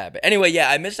 It's bad. But anyway, yeah,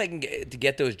 I miss to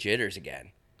get those jitters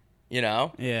again. You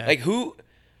know? Yeah. Like who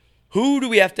do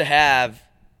we have to have?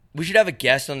 We should have a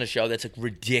guest on the show that's like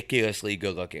ridiculously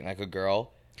good looking, like a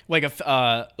girl, like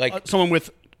someone with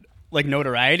like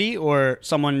notoriety, or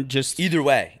someone just either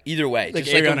way, like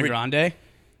just Ariana Grande.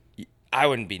 I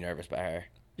wouldn't be nervous by her.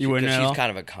 You wouldn't? She's kind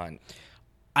of a cunt.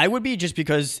 I would be, just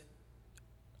because,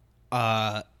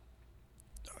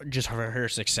 just for her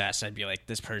success, I'd be like,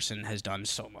 this person has done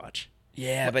so much.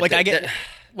 Yeah, but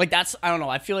like that's, I don't know.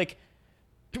 I feel like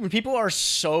when people are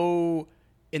so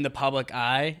in the public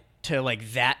eye to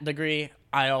like that degree,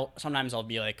 sometimes I'll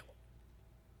be like,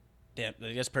 damn,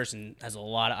 this person has a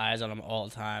lot of eyes on them all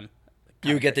the time.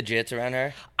 You would get the jits around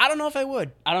her? I don't know if I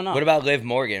would. I don't know. What about Liv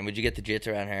Morgan? Would you get the jits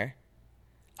around her?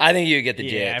 I think you would get the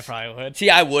jits. Yeah, I probably would. See,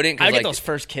 I wouldn't. I get those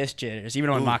first kiss jitters, even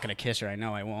though I'm not going to kiss her. I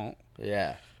know I won't.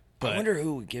 Yeah. But I wonder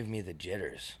who would give me the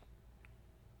jitters.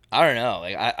 I don't know.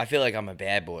 Like I feel like I'm a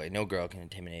bad boy. No girl can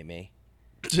intimidate me.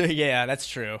 Yeah, that's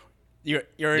true. You're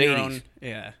in your own.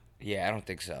 Yeah. Yeah, I don't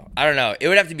think so. I don't know. It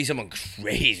would have to be someone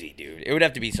crazy, dude. It would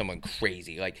have to be someone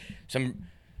crazy, like some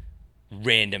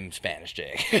random Spanish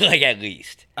chick, like at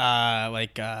least.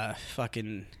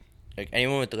 Fucking. Like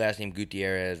anyone with the last name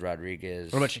Gutierrez,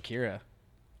 Rodriguez. What about Shakira?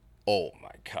 Oh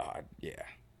my God, yeah.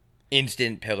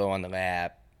 Instant pillow on the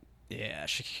lap. Yeah,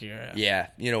 Shakira. Yeah,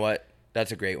 you know what?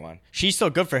 That's a great one. She's still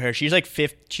good for her. She's like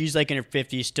She's like in her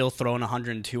 50s, still throwing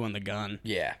 102 on the gun.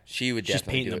 Yeah, she would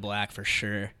definitely. She's painting the black for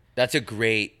sure. That's a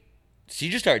great. She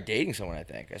just started dating someone, I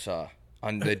think. I saw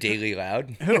on the Daily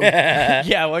Loud. Who?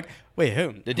 Yeah, like, wait,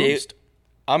 who?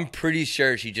 I'm pretty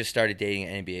sure she just started dating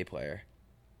an NBA player.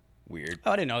 Weird.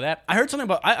 Oh, I didn't know that. I heard something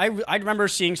about. I remember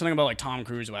seeing something about like Tom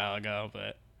Cruise a while ago,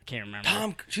 but I can't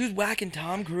remember. She was whacking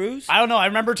Tom Cruise? I don't know. I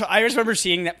just remember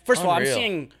seeing that. First of all, I'm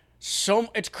seeing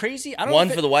it's crazy. I don't One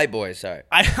know for the white boys, sorry.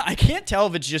 I can't tell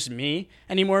if it's just me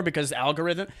anymore, because the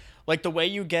algorithm, like the way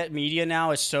you get media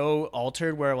now is so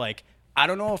altered, where like I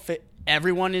don't know if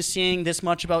everyone is seeing this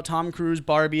much about Tom Cruise,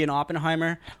 Barbie, and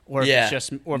Oppenheimer, or if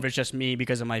it's just me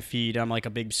because of my feed. I'm like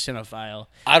a big cinephile.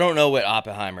 I don't know what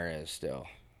Oppenheimer is still.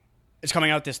 It's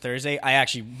coming out this Thursday. I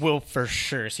actually will for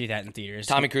sure see that in theaters.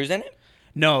 Tommy Cruise in it?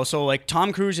 No, so like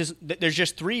Tom Cruise there's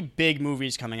just 3 big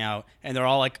movies coming out, and they're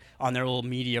all like on their little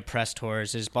media press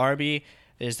tours. There's Barbie,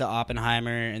 there's the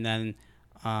Oppenheimer, and then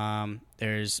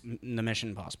there's the Mission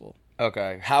Impossible.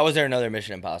 Okay. How is there another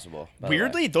Mission Impossible?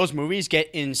 Weirdly, those movies get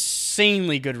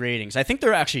insanely good ratings. I think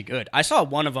they're actually good. I saw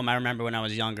one of them, I remember, when I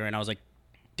was younger, and I was like,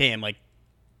 damn, like,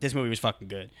 this movie was fucking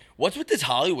good. What's with this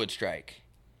Hollywood strike?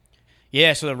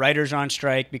 Yeah, so the writers are on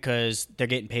strike because they're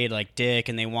getting paid like dick,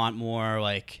 and they want more,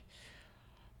 like,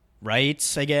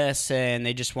 rights, I guess, and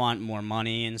they just want more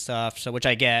money and stuff. So, which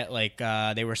I get. Like,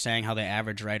 they were saying how the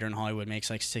average writer in Hollywood makes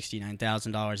like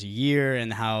 $69,000 a year,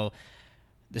 and how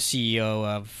the CEO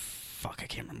of I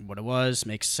can't remember what it was,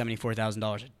 makes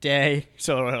 $74,000 a day.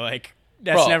 So we're like,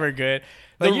 that's never good.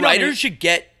 Like, the writers should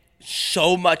get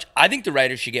so much. I think the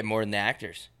writers should get more than the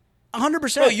actors.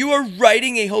 100%. Bro, you are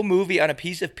writing a whole movie on a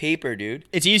piece of paper, dude.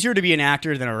 It's easier to be an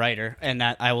actor than a writer, and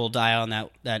that I will die on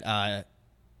that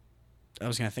I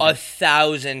was gonna think.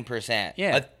 1,000%.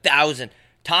 Yeah. 1,000.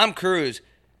 Tom Cruise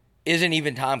isn't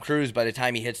even Tom Cruise by the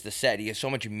time he hits the set. He has so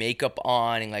much makeup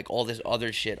on and like all this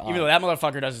other shit on. Even though that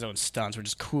motherfucker does his own stunts, which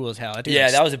is cool as hell.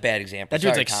 That was a bad example. That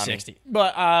dude's Sorry, like Tommy. 60.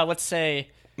 But let's say,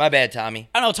 My bad, Tommy.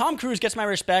 I don't know. Tom Cruise gets my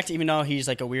respect, even though he's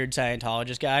like a weird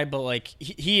Scientologist guy. But like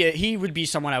he would be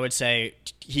someone I would say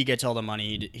he gets all the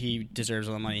money. He deserves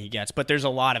all the money he gets. But there's a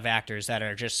lot of actors that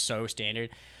are just so standard.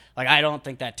 Like I don't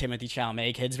think that Timothée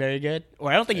Chalamet kid's very good,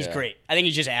 or I don't think he's great. I think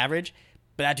he's just average.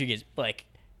 But that dude gets like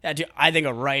that dude. I think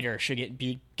a writer should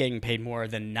be getting paid more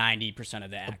than 90% of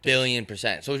the actors.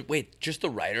 1,000,000,000%. So wait, just the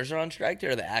writers are on strike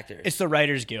or the actors? It's the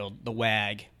Writers Guild, the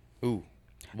WAG. Ooh.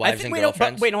 Wives and wait,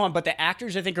 girlfriends? wait, hold on. But the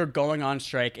actors, I think, are going on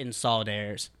strike in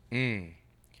solidaires.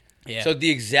 Yeah. So the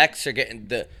execs are getting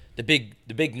the big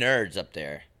nerds up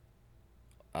there.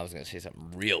 I was gonna say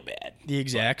something real bad. The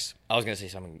execs. I was gonna say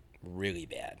something really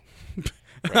bad.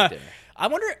 Right there. I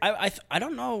wonder. I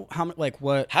don't know how like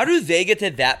what. How do they get to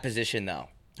that position though?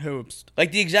 Hoops.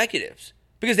 Like the executives,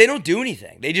 because they don't do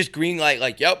anything. They just green light.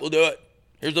 Like, yep, we'll do it.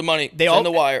 Here's the money. They Send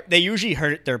the wire. They usually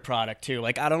hurt their product too.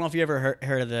 Like I don't know if you ever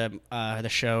heard of the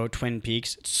show Twin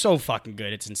Peaks. It's so fucking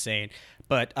good. It's insane.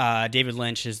 But David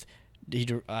Lynch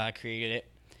created it,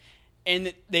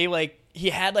 and he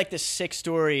had like this sick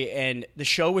story, and the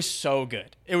show was so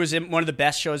good. It was one of the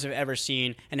best shows I've ever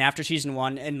seen. And after season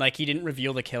 1, and like he didn't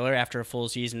reveal the killer after a full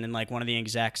season, and like one of the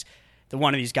execs,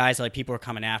 one of these guys that like people were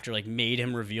coming after, like made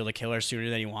him reveal the killer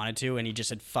sooner than he wanted to, and he just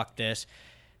said fuck this,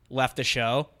 left the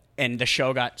show. And the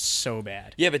show got so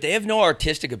bad. Yeah, but they have no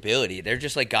artistic ability. They're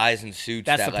just like guys in suits.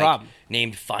 That's that, the problem.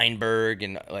 Named Feinberg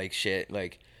and like shit.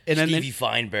 Like And then Stevie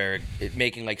Feinberg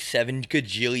making like $7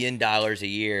 gajillion a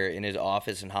year in his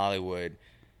office in Hollywood.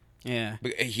 Yeah.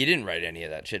 But he didn't write any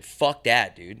of that shit. Fuck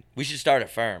that, dude. We should start a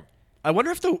firm. I wonder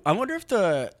if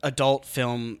the Adult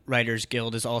Film Writers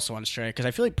Guild is also on strike, because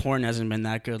I feel like porn hasn't been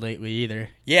that good lately either.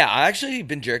 Yeah, I actually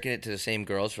been jerking it to the same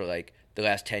girls for like the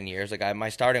last 10 years. Like my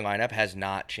starting lineup has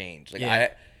not changed. Like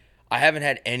I haven't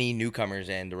had any newcomers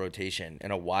in the rotation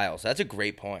in a while. So that's a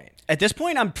great point. At this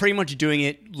point, I'm pretty much doing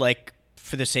it like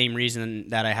for the same reason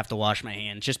that I have to wash my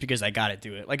hands, just because I got to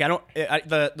do it. Like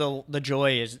the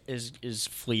joy is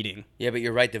fleeting. Yeah, but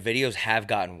you're right. The videos have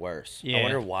gotten worse. Yeah. I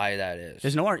wonder why that is.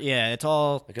 There's no art. Yeah, it's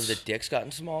all Like, have the dicks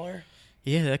gotten smaller?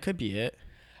 Yeah, that could be it.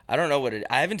 I don't know what it.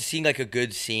 I haven't seen like a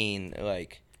good scene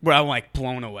like Where I'm like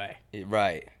blown away.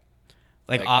 right.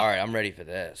 Like all right, I'm ready for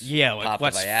this. Yeah, like, Pop the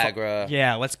Viagra.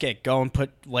 Yeah, let's get going.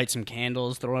 Light some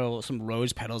candles. Throw some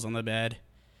rose petals on the bed.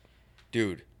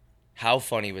 Dude, how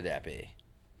funny would that be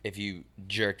if you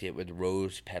jerked it with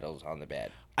rose petals on the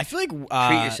bed? I feel like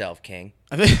Treat yourself, King.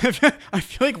 I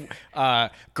feel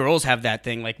like girls have that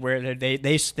thing, like where they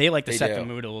like to set the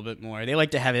mood a little bit more. They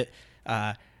like to have it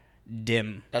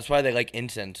dim. That's why they like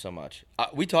incense so much.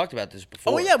 We talked about this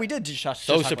before. Oh yeah, we did.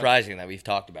 So surprising that we've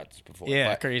talked about this before. Yeah,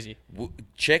 but crazy.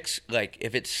 Chicks, like,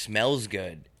 if it smells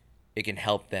good, it can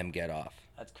help them get off.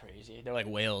 That's crazy. They're like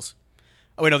whales.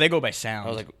 Oh wait, no, they go by sound. I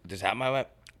was like, does that my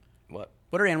what?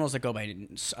 What are animals that go by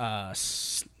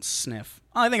sniff?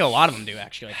 Oh, I think a lot of them do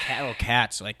actually. Like little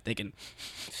cats, like they can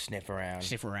Sniff around.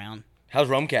 sniff around. How's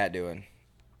Romecat doing?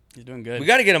 He's doing good. We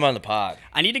got to get him on the pod.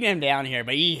 I need to get him down here,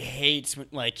 but he hates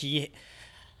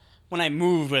when I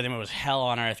moved with him, it was hell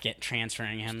on earth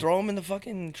transferring him. Throw him in the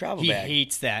fucking travel He bag.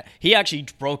 hates that. He actually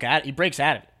he breaks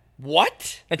out of it.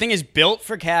 What? That thing is built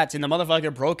for cats, and the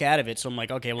motherfucker broke out of it. So I'm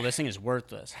like, okay, well, this thing is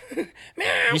worthless.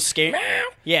 He's scared. Meow.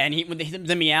 Yeah, and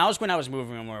the meows when I was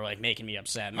moving him were like making me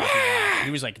upset. He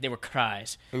was like, they were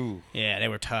cries. Ooh. Yeah, they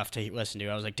were tough to listen to.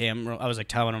 I was like, damn. I was like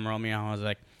telling him, Romeo, I was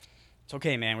like, it's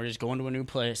okay, man. We're just going to a new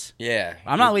place. Yeah.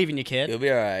 I'm not leaving you, kid. You'll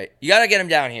be all right. You got to get him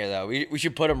down here, though. We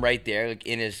should put him right there, like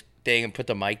in his thing, and put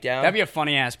the mic down. That'd be a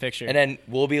funny ass picture. And then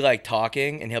we'll be like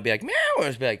talking, and he'll be like, meow. And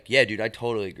I'll be like, yeah, dude, I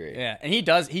totally agree. Yeah, and he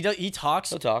does. He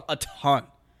talks. He'll talk. A ton.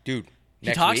 Dude,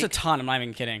 He talks a ton. I'm not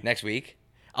even kidding. Next week?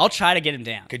 I'll try to get him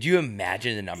down. Could you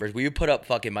imagine the numbers? We would put up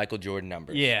fucking Michael Jordan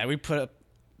numbers. Yeah, we put up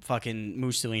fucking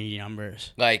Mussolini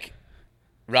numbers. Like,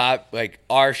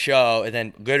 our show, and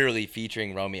then literally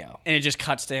featuring Romeo. And it just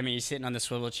cuts to him, and he's sitting on the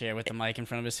swivel chair with the mic in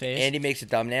front of his face. And he makes the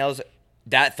thumbnails.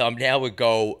 That thumbnail would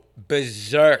go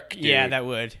berserk, dude. Yeah, that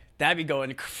would. That'd be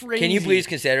going crazy. Can you please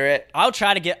consider it? I'll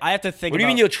try to get. I have to think. What do you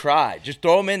mean you'll try? Just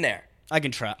throw him in there. I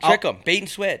can try. Trick him. Bait and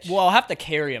switch. Well, I'll have to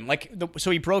carry him. So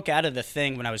he broke out of the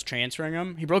thing when I was transferring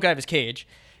him. He broke out of his cage,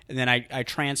 and then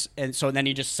and so then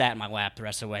he just sat in my lap the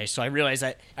rest of the way. So I realized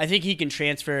that I think he can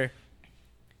transfer.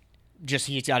 Just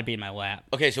he's got to be in my lap.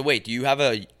 Okay, so wait. Do you have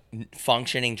a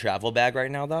functioning travel bag right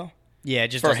now, though? Yeah, it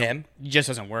just For doesn't- him? it just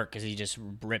doesn't work because he just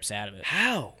rips out of it.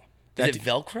 How? Is it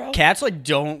Velcro? Cats like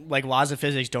don't like laws of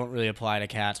physics don't really apply to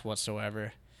cats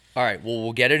whatsoever. All right, well,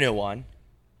 we'll get a new one.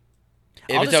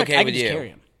 If I'll it's just, okay I with can just you.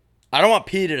 carry 'em. I don't want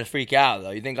PETA to freak out,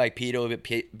 though. You think, like, PETA would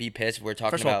be pissed if we're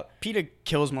talking First of all, about... PETA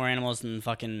kills more animals than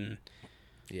fucking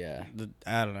Yeah.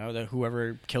 I don't know,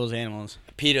 whoever kills animals.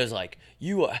 PETA's like,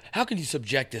 how can you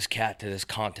subject this cat to this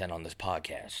content on this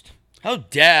podcast? How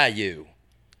dare you?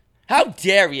 How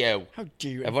dare you? How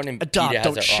dare you? Everyone in Adopt, PETA has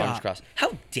don't their shop. arms crossed.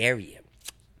 How dare you?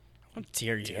 How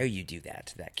dare you? Dare you do that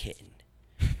to that kitten?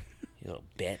 You little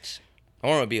bitch. I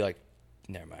want to be like,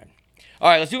 never mind. All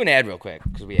right, let's do an ad real quick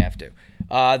because we have to.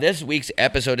 This week's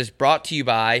episode is brought to you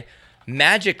by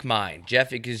Magic Mind.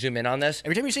 Jeff, you can zoom in on this.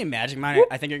 Every time you say Magic Mike,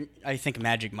 I think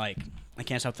Magic Mike. I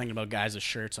can't stop thinking about guys with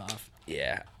shirts off.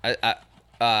 Yeah.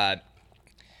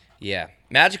 Yeah.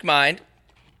 Magic Mind.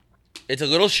 It's a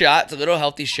little shot. It's a little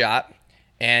healthy shot.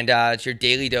 And it's your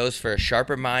daily dose for a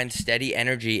sharper mind, steady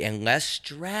energy, and less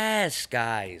stress,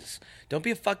 guys. Don't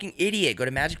be a fucking idiot. Go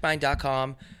to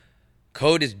magicmind.com.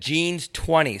 Code is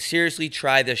Jeans20. Seriously,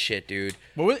 try this shit, dude.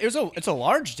 Well, it's a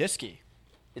large disky.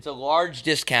 It's a large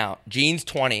discount.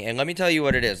 Jeans20. And let me tell you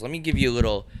what it is. Let me give you a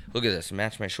little... Look at this.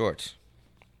 Match my shorts.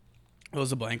 Those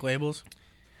the blank labels?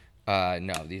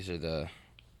 No, these are the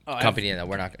company that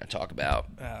we're not going to talk about.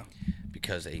 Oh.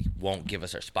 Because they won't give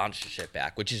us our sponsorship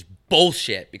back, which is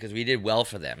bullshit because we did well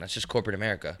for them. That's just corporate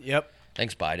America. Yep.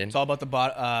 Thanks, Biden. It's all about the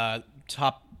bottom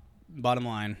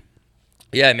line.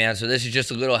 Yeah, man. So this is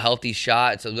just a little healthy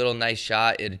shot. It's a little nice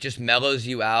shot. It just mellows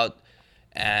you out,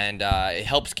 and it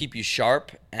helps keep you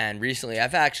sharp. And recently,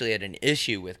 I've actually had an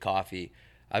issue with coffee.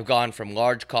 I've gone from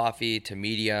large coffee to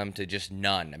medium to just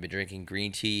none. I've been drinking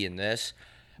green tea and this.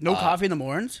 No coffee in the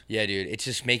mornings? Yeah, dude. It's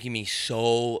just making me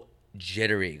so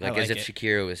jittery, like as if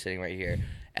Shakira was sitting right here.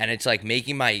 And it's like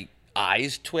making my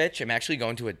eyes twitch. I'm actually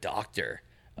going to a doctor.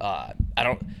 I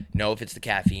don't know if it's the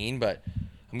caffeine, but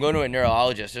I'm going to a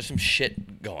neurologist. There's some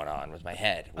shit going on with my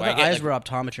head. I thought eyes were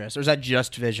optometrists. Or is that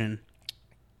just vision?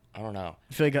 I don't know.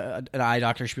 I feel like an eye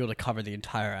doctor should be able to cover the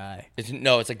entire eye.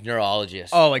 It's like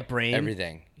neurologist. Oh, like brain?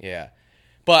 Everything, yeah.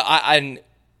 But I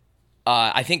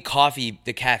think coffee,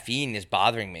 the caffeine is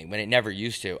bothering me when it never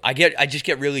used to. I just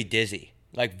get really dizzy,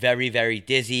 like very, very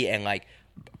dizzy and like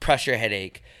pressure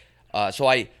headache. So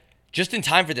I, just in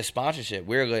time for the sponsorship,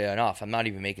 weirdly enough, I'm not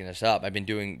even making this up. I've been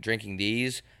drinking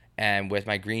these and with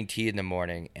my green tea in the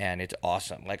morning, and it's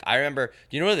awesome. Like I remember,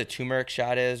 do you know what the turmeric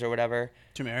shot is or whatever?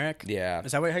 Turmeric? Yeah.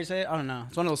 Is that how you say it? I don't know.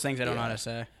 It's one of those things I don't know how to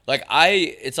say. Like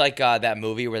it's like that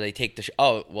movie where they take there's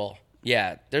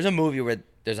a movie where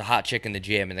there's a hot chick in the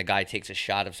gym and the guy takes a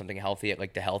shot of something healthy at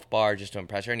like the health bar just to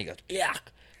impress her and he goes, yuck.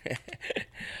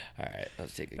 All right,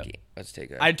 let's take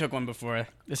a I took one before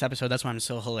this episode. That's why I'm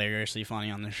so hilariously funny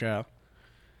on the show.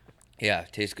 Yeah,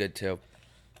 tastes good too.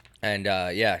 And now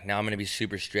I'm going to be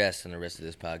super stressed on the rest of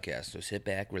this podcast. So sit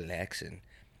back, relax, and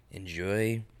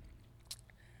enjoy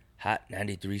Hot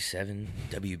 93.7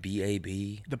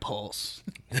 WBAB. The Pulse.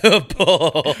 The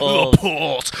Pulse. The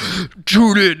Pulse.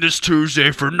 Tune in this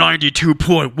Tuesday for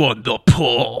 92.1 The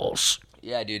Pulse.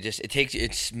 Yeah, dude,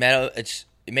 it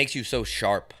makes you so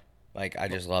sharp. Like, I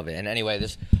just love it. And anyway,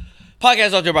 this podcast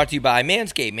is also brought to you by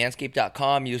Manscaped.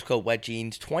 Manscaped.com. Use code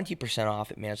WETJEANS. 20%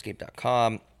 off at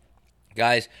Manscaped.com.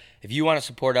 Guys, if you want to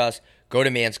support us, go to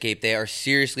Manscaped. They are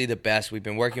seriously the best. We've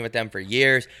been working with them for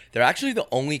years. They're actually the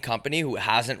only company who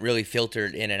hasn't really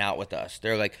filtered in and out with us.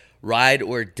 They're like, ride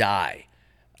or die.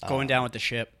 Going down with the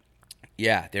ship.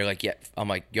 Yeah, they're like, yeah. I'm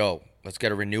like, yo, let's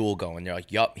get a renewal going. They're like,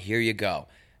 yup, here you go.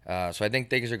 So I think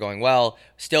things are going well.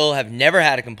 Still have never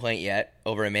had a complaint yet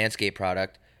over a Manscaped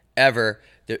product, ever.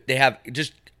 They have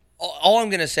just, all I'm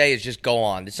going to say is just go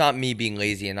on. It's not me being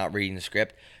lazy and not reading the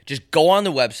script. Just go on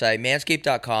the website,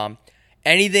 manscaped.com.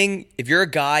 Anything, if you're a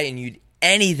guy and you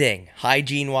anything,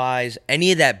 hygiene-wise,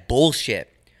 any of that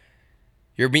bullshit,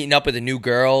 you're meeting up with a new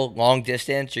girl, long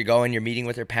distance, you're meeting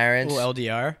with her parents. Little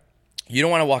LDR. You don't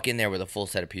want to walk in there with a full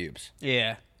set of pubes.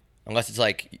 Yeah. Unless it's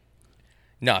like,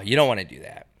 no, you don't want to do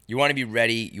that. You want to be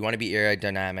ready. You want to be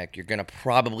aerodynamic. You're going to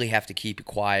probably have to keep it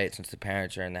quiet since the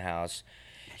parents are in the house.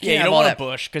 Yeah, you don't want a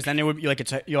bush because then it would be like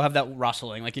you'll have that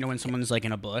rustling, like when someone's like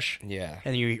in a bush. Yeah.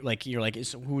 And you're like,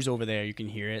 who's over there? You can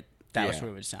hear it. That's what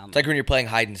it would sound like. It's like when you're playing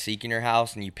hide and seek in your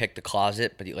house and you pick the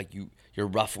closet, but you're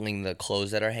ruffling the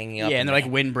clothes that are hanging up. Yeah, and they're like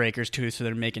windbreakers too, so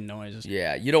they're making noises.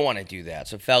 Yeah, you don't want to do that.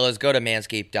 So fellas, go to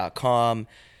manscaped.com.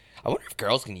 I wonder if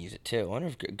girls can use it too. I wonder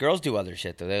if girls do other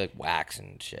shit though. They like wax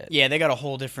and shit. Yeah, they got a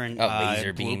whole different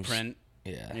laser blueprint.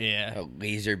 Beams. Yeah. Yeah.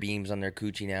 Laser beams on their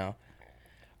coochie now.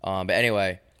 But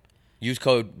anyway, use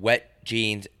code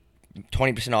WETJEANS,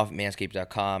 20% off at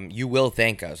manscaped.com. You will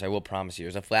thank us. I will promise you.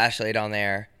 There's a flashlight on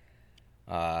there.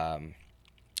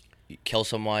 you kill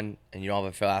someone and you don't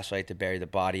have a flashlight to bury the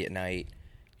body at night,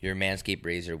 your Manscaped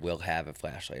razor will have a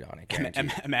flashlight on it.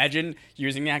 Guaranteed. Imagine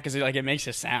using that because it makes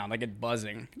a sound like it's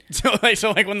buzzing. So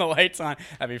like when the light's on,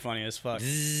 that'd be funny as fuck.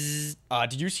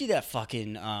 Did you see that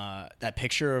fucking that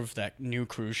picture of that new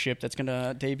cruise ship that's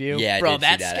gonna debut? Yeah, I did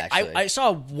see that, actually. I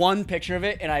saw one picture of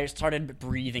it and I started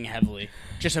breathing heavily,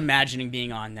 just imagining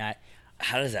being on that.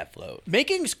 How does that float?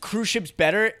 Making cruise ships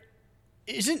better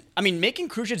making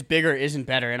cruise ships bigger isn't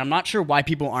better, and I'm not sure why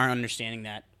people aren't understanding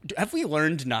that. Have we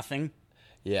learned nothing?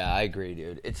 Yeah, I agree,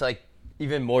 dude. It's like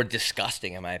even more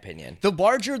disgusting in my opinion. The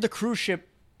larger the cruise ship,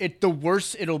 the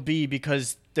worse it'll be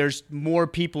because there's more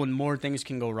people and more things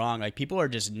can go wrong. Like people are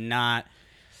just not,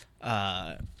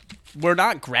 we're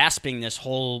not grasping this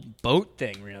whole boat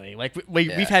thing really. Like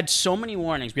we've had so many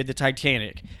warnings. We had the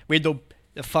Titanic. We had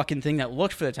the fucking thing that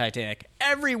looked for the Titanic.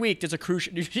 Every week there's a cruise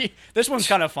ship. This one's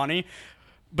kind of funny,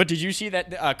 but did you see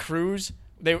that cruise?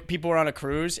 People were on a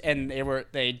cruise and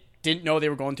they didn't know they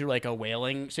were going through like a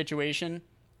whaling situation.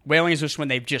 Whaling is just when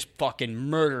they just fucking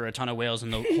murder a ton of whales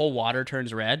and the whole water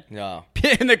turns red. No.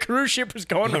 And the cruise ship was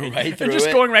going right through just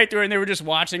it? going right through it, and they were just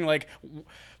watching like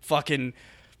fucking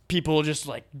people just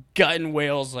like gutting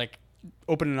whales, like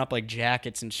opening up like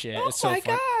jackets and shit. It's so my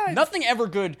fun. God. Nothing ever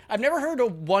good. I've never heard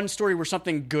of one story where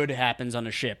something good happens on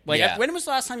a ship. Like Yeah. when was the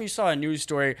last time you saw a news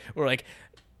story where like,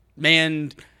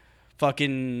 man,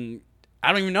 fucking,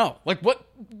 I don't even know. Like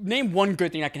name one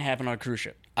good thing that can happen on a cruise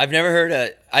ship. I've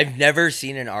never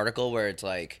seen an article where it's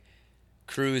like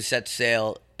cruise sets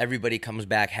sail, everybody comes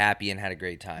back happy and had a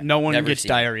great time. No one Never gets seen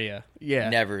diarrhea. Yeah.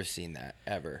 Never seen that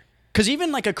ever. Because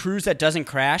even like a cruise that doesn't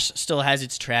crash still has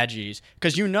its tragedies.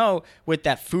 Because with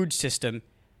that food system,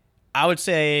 I would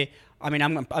say,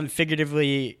 I'm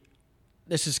figuratively,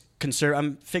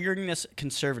 I'm figuring this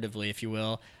conservatively, if you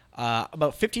will.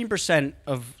 About 15%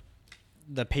 of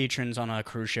the patrons on a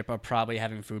cruise ship are probably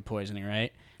having food poisoning,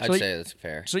 right? I'd say that's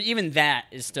fair. So even that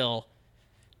is still,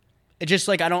 it's just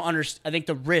like I don't understand. I think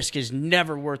the risk is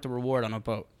never worth the reward on a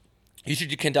boat. You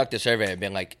should conduct a survey and be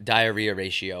like diarrhea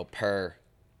ratio per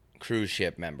cruise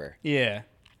ship member. Yeah.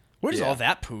 Where does Yeah. all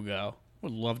that poo go?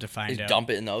 Would love to find Just out. dump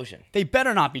it in the ocean. They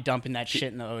better not be dumping that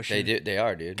shit in the ocean. They do. They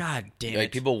are, dude. God damn Like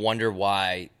it. people wonder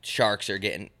why sharks are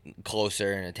getting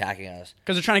closer and attacking us.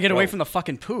 Because they're trying to get Bro. away from the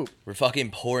fucking poop. We're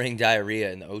fucking pouring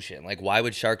diarrhea in the ocean. Like, why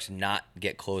would sharks not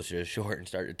get closer to shore and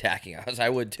start attacking us? I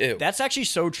would too. That's actually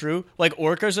so true. Like,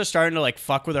 orcas are starting to, like,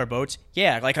 fuck with our boats.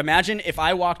 Yeah, like, imagine if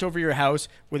I walked over your house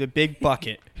with a big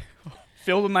bucket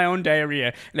filled with my own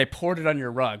diarrhea and I poured it on your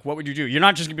rug. What would you do? You're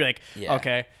not just going to be like, Yeah.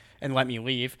 okay, and let me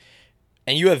leave.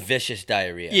 And you have vicious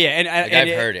diarrhea. Yeah, and I've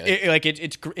heard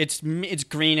it. It's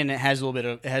green and it has a little bit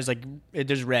of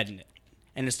there's red in it,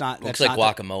 and it's not Looks that's like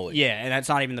not guacamole. Yeah, and that's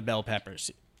not even the bell peppers.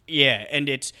 Yeah, and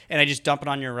I just dump it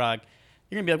on your rug.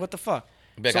 You're gonna be like, what the fuck?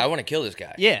 Be like, I want to kill this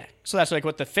guy. Yeah, so that's like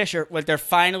what the fish are. Like they're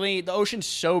finally, the ocean's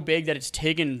so big that it's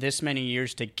taken this many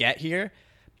years to get here,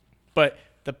 but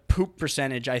the poop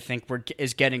percentage I think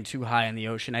is getting too high in the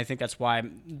ocean. I think that's why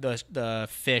the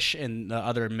fish and the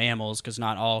other mammals, because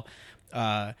not all.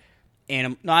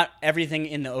 Not everything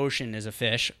in the ocean is a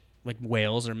fish, like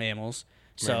whales or mammals.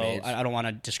 So Mermaids. I don't want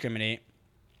to discriminate.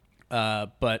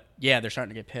 But yeah, they're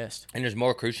starting to get pissed. And there's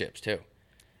more cruise ships too.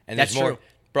 And That's there's more. true.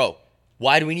 Bro,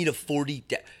 why do we need a 40?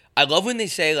 I love when they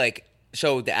say like,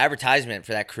 so the advertisement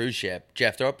for that cruise ship.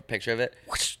 Jeff, throw up a picture of it.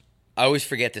 I always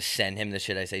forget to send him the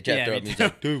shit I say. Jeff, Yeah, throw me up. He's too.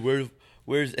 like, dude,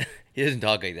 where's? He doesn't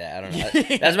talk like that. I don't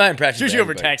know. That's my impression. It's usually of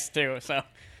over everybody. text too. So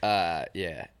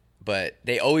Yeah. But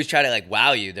they always try to like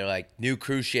wow you. They're like new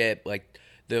cruise ship, like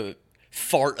the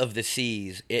fart of the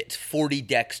seas. It's 40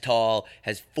 decks tall,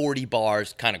 has 40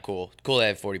 bars. Kind of cool. Cool they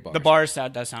have 40 bars. the bars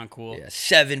does sound cool. Yeah,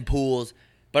 7 pools.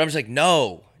 But I'm just like,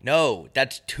 no,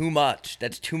 that's too much.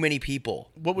 That's too many people.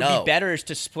 What would be better is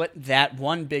to split that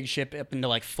one big ship up into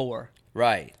like 4.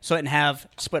 Right. So and have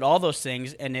split all those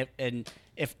things, and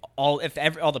if all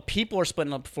the people are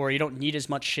splitting up before, you don't need as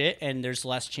much shit, and there's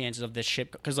less chances of this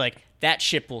ship because like that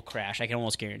ship will crash. I can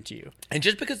almost guarantee you. And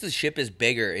just because the ship is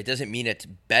bigger, it doesn't mean it's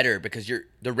better because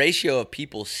the ratio of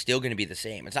people is still going to be the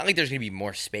same. It's not like there's going to be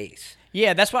more space.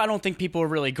 Yeah, that's why I don't think people are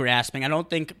really grasping. I don't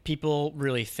think people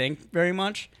really think very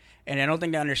much, and I don't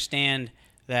think they understand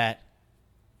that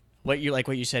what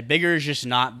you said, bigger is just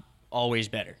not always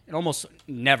better. It almost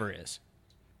never is.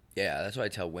 Yeah, that's what I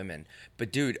tell women.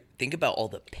 But dude, think about all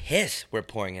the piss we're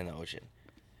pouring in the ocean.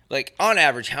 Like on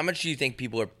average, how much do you think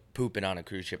people are pooping on a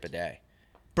cruise ship a day?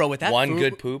 Bro, with that One food,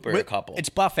 good poop or a couple? It's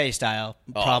buffet style,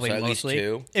 probably so at mostly.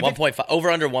 least 2. If 1.5 over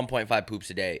under 1.5 poops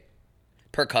a day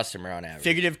per customer on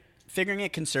average. Figuring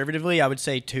it conservatively, I would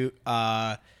say 2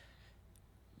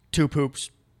 poops,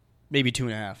 maybe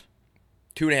 2.5.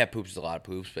 2.5 poops is a lot of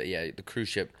poops, but yeah, the cruise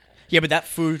ship Yeah, but that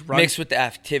food runs, mixed with the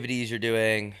activities you're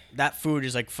doing. that food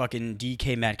is like fucking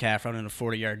DK Metcalf running a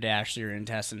 40-yard dash through your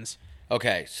intestines.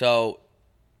 Okay, so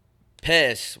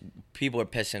piss. People are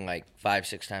pissing like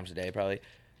 5-6 times a day, probably.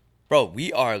 Bro,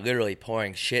 we are literally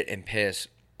pouring shit and piss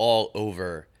all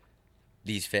over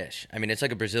these fish. I mean, it's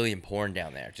like a Brazilian porn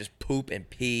down there. Just poop and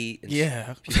pee. And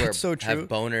Yeah, people that's so true. have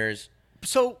boners,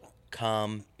 So,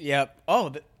 cum. yep.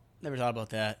 Oh, never thought about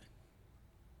that.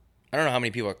 I don't know how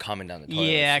many people are coming down the toilets.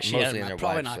 Yeah, actually, mostly in their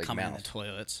probably wives' not like, coming in the mouths.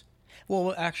 toilets.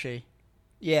 Well, actually,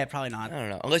 yeah, probably I not. don't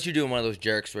know. Unless you're doing one of those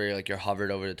jerks where you're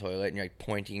hovered over the toilet and you're like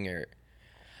pointing your.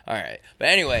 All right, but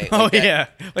anyway. Oh like that-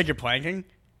 yeah, like you're planking.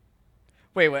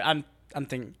 Wait, I'm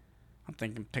thinking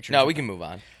pictures. No, we can move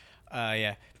on.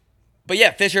 Yeah, But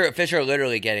yeah, fish are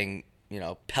literally getting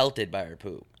pelted by our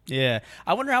poop. yeah.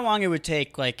 I wonder how long it would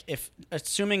take. Like, if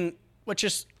assuming, let's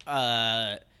just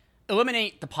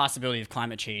eliminate the possibility of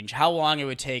climate change. How long it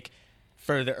would take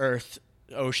for the Earth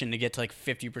ocean to get to like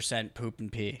 50% poop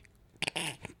and pee?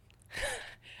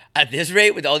 At this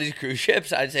rate, with all these cruise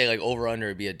ships, I'd say like over under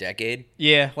would be a decade.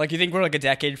 Yeah, like you think we're like a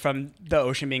decade from the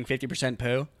ocean being 50%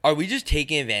 poo? Are we just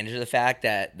taking advantage of the fact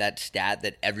that stat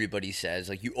that everybody says?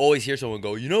 Like you always hear someone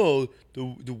go,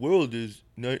 the world is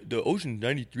the ocean's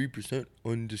 93%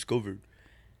 undiscovered.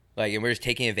 Like, and we're just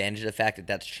taking advantage of the fact that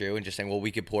that's true and just saying, well, we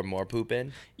could pour more poop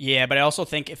in. Yeah, but I also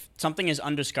think if something is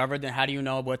undiscovered, then how do you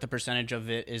know what the percentage of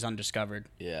it is undiscovered?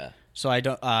 Yeah. So I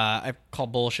don't. I call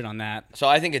bullshit on that. So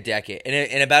I think a decade.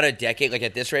 In about a decade, like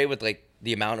at this rate, with like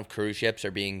the amount of cruise ships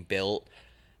are being built,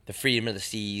 the freedom of the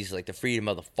seas, like the freedom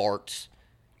of the farts,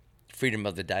 freedom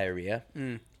of the diarrhea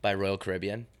by Royal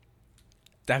Caribbean.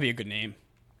 That'd be a good name.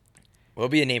 What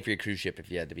would be a name for your cruise ship if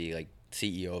you had to be like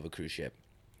CEO of a cruise ship?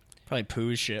 Probably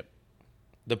poo ship.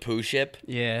 The poo ship?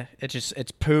 Yeah, it's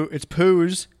poo. It's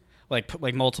poos,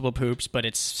 like multiple poops, but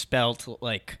it's spelled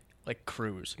like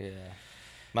cruise. Yeah.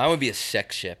 Mine would be a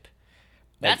sex ship.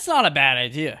 That's not a bad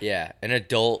idea. Yeah, an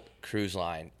adult cruise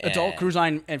line. Adult And- cruise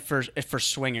line and for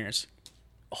swingers.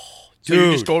 So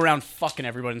you just Dude. go around fucking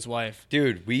everybody's wife.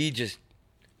 Dude,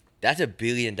 that's $1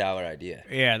 billion idea.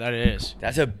 Yeah, that is.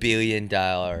 That's $1 billion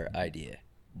idea.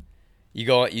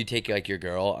 You take like your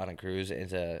girl on a cruise.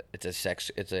 It's a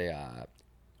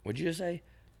what'd you just say?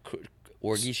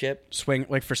 Orgy ship. Swing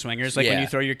like for swingers, like when Yeah. you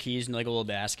throw your keys in like a little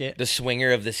basket. The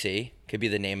Swinger of the Sea could be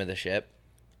the name of the ship.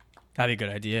 That'd be a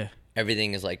good idea.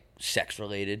 Everything is like sex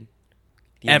related.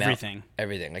 Everything.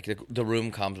 Everything. Like the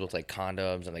room comes with like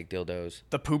condoms and like dildos.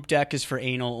 The poop deck is for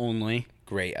anal only.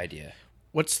 Great idea.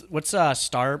 What's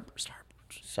Starside?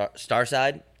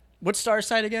 What's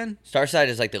Starside again? Starside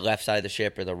is like the left side of the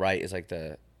ship, or the right is like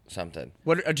the something.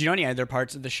 What do you know any other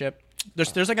parts of the ship?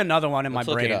 There's like another one in Let's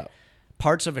my look it brain. up.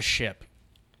 Parts of a ship.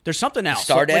 There's something else.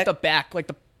 star Like deck? the back, like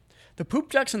the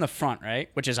poop deck's in the front, right?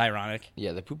 Which is ironic.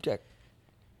 Yeah, the poop deck.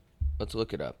 Let's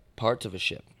look it up. Parts of a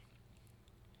ship.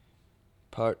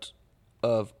 Parts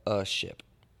of a ship.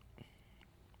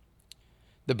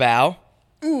 The bow.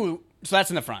 Ooh, so that's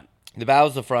in the front. The bow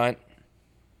is the front.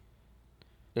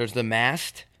 There's the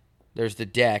mast. There's the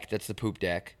deck. That's the poop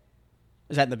deck.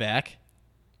 Is that in the back?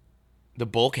 The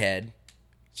bulkhead.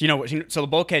 So so the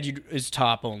bulkhead is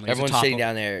top only. It's a Everyone's top sitting only.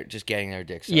 down there just getting their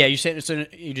dicks up. Yeah, you sit. So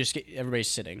you just get everybody's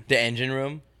sitting. The engine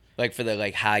room. Like for the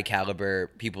like high caliber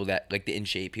people that like the in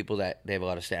shape people that they have a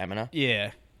lot of stamina.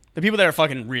 Yeah, the people that are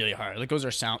fucking really hard. Like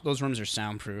those rooms are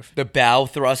soundproof. The bow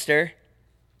thruster.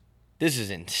 This is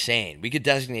insane. We could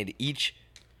designate each.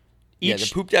 Yeah,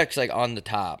 the poop deck's like on the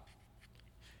top.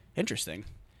 Interesting.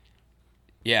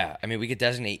 Yeah, I mean we could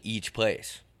designate each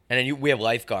place, and then we have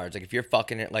lifeguards. Like if you're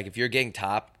fucking it, like if you're getting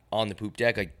top on the poop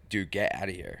deck, like dude, get out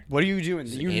of here. What are you doing?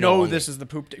 You anal know only. this is the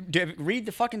poop. Read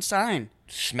the fucking sign.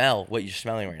 Smell what you're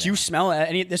smelling right Do now. you smell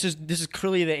any? This is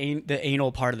clearly the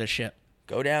anal part of the ship.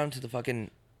 Go down to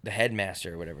the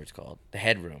headmaster or whatever it's called, the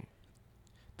headroom.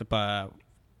 But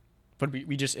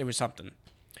it was something.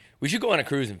 We should go on a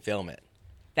cruise and film it.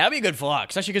 That'd be a good vlog,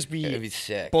 especially because It'd be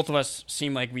sick. both of us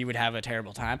seem like we would have a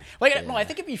terrible time. Like, no, I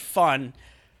think it'd be fun.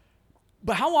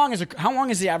 But how long is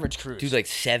the average cruise? Dude, like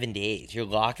 7 days. You're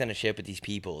locked on a ship with these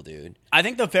people, dude. I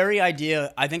think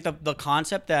the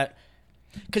concept that,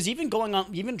 because even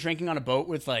drinking on a boat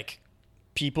with like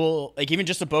people, like even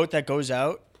just a boat that goes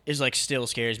out is like still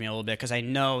scares me a little bit because I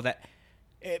know that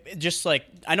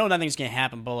I know nothing's gonna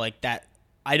happen, but like that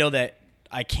I know that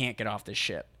I can't get off this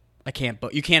ship. I can't.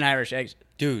 But you can't Irish exit.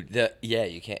 Dude,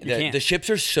 you can't. can't. The ships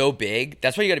are so big.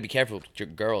 That's why you got to be careful with your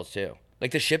girls too. Like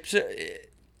the ships,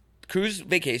 cruise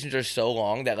vacations are so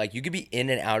long that like you could be in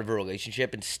and out of a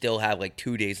relationship and still have like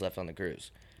 2 days left on the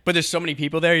cruise. But there's so many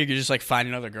people there, you could just like find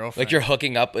another girlfriend. Like you're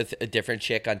hooking up with a different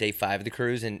chick on day 5 of the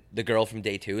cruise, and the girl from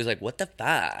day 2 is like, "What the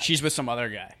fuck?" She's with some other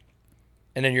guy.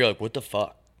 And then you're like, "What the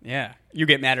fuck?" Yeah, you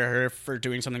get mad at her for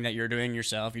doing something that you're doing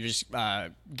yourself. You're just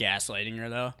gaslighting her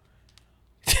though.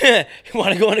 You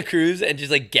want to go on a cruise and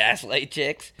just like gaslight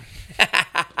chicks?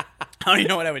 I don't even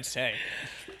know what I would say.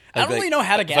 I don't really know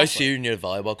how to If I gaslight. see you near the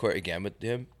volleyball court again with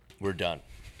him, we're done.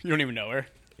 You don't even know her.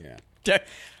 Yeah.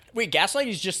 Wait, gaslight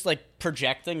is just like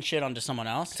projecting shit onto someone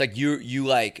else? It's like you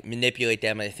like manipulate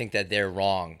them and think that they're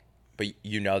wrong, but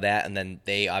you know that, and then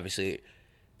they obviously,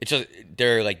 it's just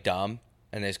they're like dumb,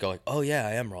 and they just go like, "Oh yeah,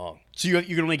 I am wrong." So you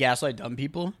can only gaslight dumb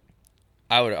people?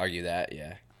 I would argue that,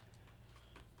 yeah.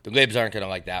 The libs aren't gonna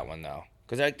like that one though,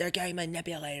 because they're getting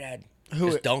manipulated.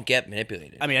 Just don't get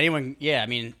manipulated. I mean, anyone. Yeah, I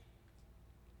mean,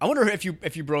 I wonder if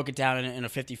you broke it down in a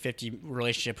 50-50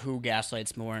 relationship, who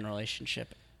gaslights more in a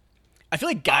relationship. I feel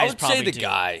like guys I would probably say the do.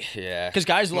 guy, yeah, Because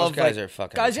guys love guys like, are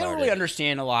fucking guys. They don't really retarded.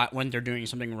 understand a lot when they're doing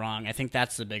something wrong. I think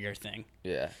that's the bigger thing.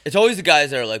 Yeah, it's always the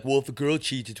guys that are like, "Well, if a girl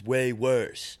cheats, it's way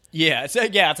worse." Yeah, it's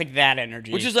like that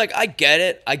energy. Which is like, I get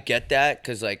it, I get that,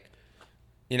 because like,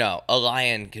 you know, a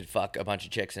lion could fuck a bunch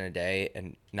of chicks in a day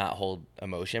and not hold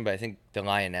emotion, but I think the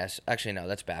lioness, actually no,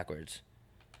 that's backwards.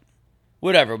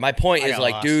 Whatever. My point I is got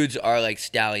like, lost. dudes are like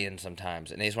stallions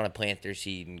sometimes, and they just want to plant their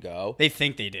seed and go. they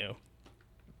think they do.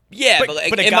 Yeah, but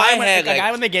like a in guy, my head, a guy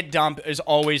like, when they get dumped is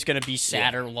always going to be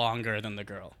sadder longer than the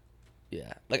girl.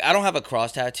 yeah, like I don't have a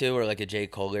cross tattoo or like a J.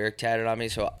 Cole lyric tatted on me,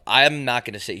 so I'm not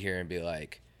gonna sit here and be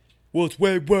like, "Well, it's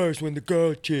way worse when the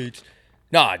girl cheats."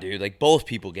 Nah, dude, like both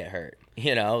people get hurt.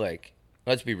 You know, like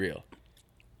let's be real.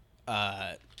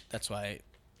 That's why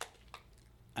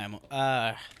I'm.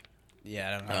 Yeah,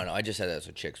 I don't know. I don't know. I just said that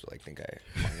so chicks would like think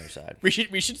I'm on their side. We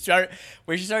should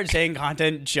start saying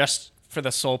content just for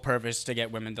the sole purpose to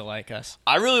get women to like us.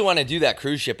 I really want to do that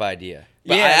cruise ship idea.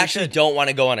 But Yeah, I we actually should. don't want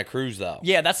to go on a cruise, though.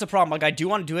 Yeah, that's the problem. Like, I do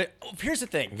want to do it. Oh, here's the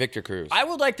thing. Victor Cruise. I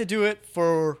would like to do it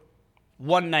for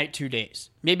 1 night, 2 days,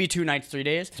 maybe 2 nights, 3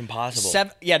 days. It's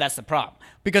impossible. Yeah, that's the problem.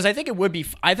 Because I think it would be.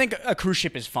 I think a cruise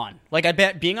ship is fun. Like, I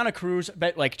bet being on a cruise,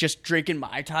 like just drinking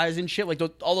Mai Tais and shit. Like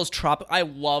all those I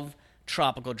love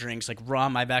tropical drinks like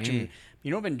rum. I've actually,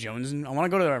 you know, I've been jonesing. I want to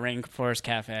go to the Rainforest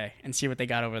Cafe and see what they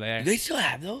got over there. Do they still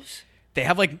have those? They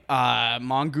have like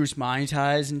mongoose Mai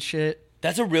Tais and shit.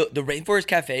 That's a real. The Rainforest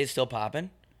Cafe is still popping.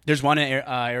 There's one in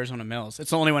Arizona Mills. It's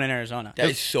the only one in Arizona. That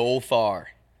is so far.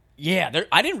 Yeah,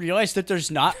 I didn't realize that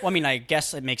there's not. Well, I mean, I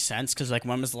guess it makes sense because like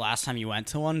when was the last time you went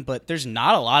to one? But there's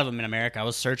not a lot of them in America. I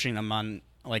was searching them on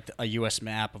like a U.S.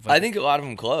 map of. Like, I think a lot of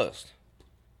them closed.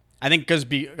 I think because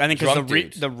Drunk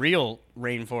dudes. the real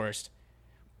rainforest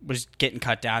was getting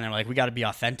cut down. They're like, we got to be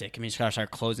authentic. I mean, you just got to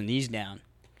start closing these down.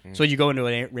 So you go into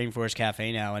a rainforest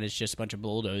cafe now, and it's just a bunch of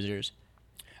bulldozers.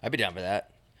 I'd be down for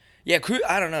that. Yeah, cruise.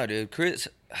 I don't know, dude. Cruise.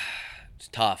 It's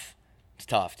tough. It's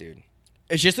tough, dude.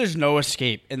 It's just there's no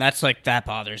escape, and that's like that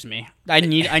bothers me. I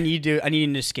need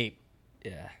an escape.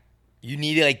 Yeah. You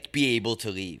need to like be able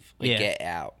to leave, like Yeah. get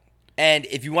out. And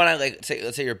if you want to, like,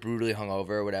 let's say you're brutally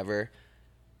hungover or whatever.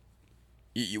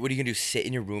 What are you gonna do? Sit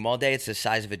in your room all day? It's the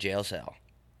size of a jail cell.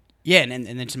 Yeah,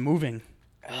 and it's moving.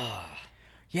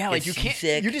 Yeah, like Get you can't.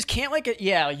 seasick. You just can't like.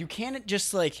 Yeah, you can't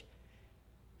just like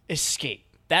escape.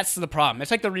 That's the problem.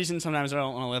 It's like the reason sometimes I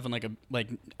don't want to live in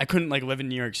like I couldn't like live in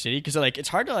New York City because like it's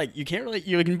hard to like you can't really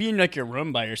you can be in like your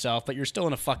room by yourself, but you're still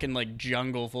in a fucking like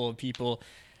jungle full of people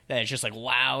that it's just like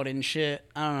loud and shit.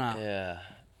 I don't know. Yeah.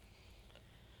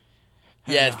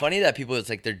 Yeah, it's funny that people, it's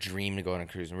like their dream to go on a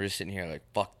cruise, and we're just sitting here like,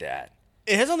 fuck that.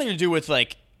 It has nothing to do with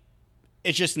like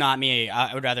it's just not me.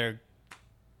 I would rather.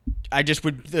 I just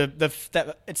would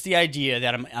it's the idea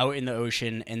that I'm out in the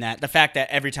ocean and that the fact that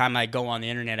every time I go on the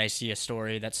internet I see a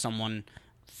story that someone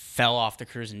fell off the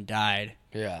cruise and died,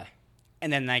 Yeah.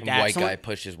 and then like Some that white someone- guy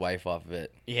pushed his wife off of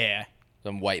it. yeah.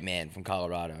 Some white man from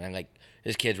Colorado. And like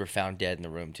his kids were found dead in the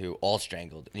room too, all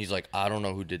strangled. And he's like, I don't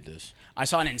know who did this. I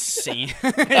saw an insane.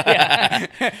 yeah,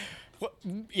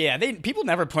 yeah. People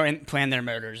never plan their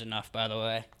murders enough. By the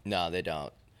way, No, they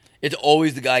don't. It's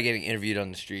always the guy getting interviewed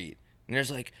on the street. And there's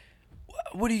like,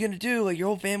 what are you going to do? Like, your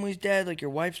whole family's dead. Like, your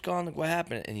wife's gone. Like, what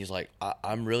happened? And he's like,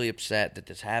 I'm really upset that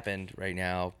this happened right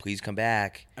now. Please come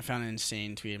back. I found an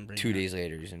insane tweet and bring 2 days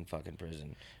later, he's in fucking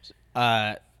prison.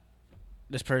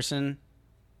 This person.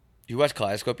 You watch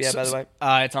Kaleidoscope yet, by the way?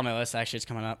 It's on my list. Actually, it's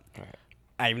coming up. All right.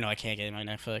 I even know I can't get it on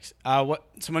my Netflix. What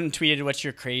someone tweeted? What's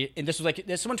your and this was like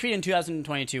someone tweeted in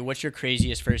 2022. What's your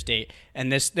craziest first date?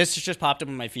 And this just popped up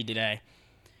on my feed today.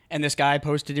 And this guy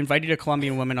posted, invited a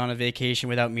Colombian woman on a vacation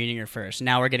without meeting her first.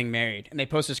 Now we're getting married. And they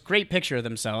post this great picture of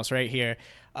themselves right here.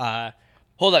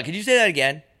 Hold on. Can you say that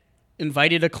again?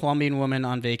 Invited a Colombian woman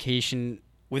on vacation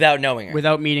Without knowing her.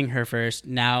 without meeting her first.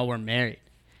 Now we're married.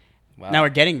 Wow. Now we're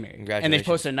getting married. Congratulations. And they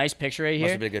posted a nice picture right Must here.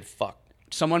 have been a good fuck.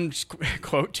 Someone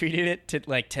quote tweeted it to,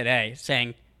 like today,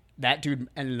 saying that dude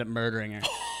ended up murdering her.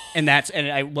 And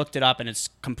I looked it up and it's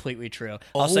completely true.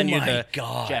 I'll send you the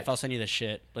God. Jeff. I'll send you the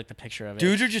shit, like the picture of it.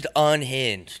 Dudes are just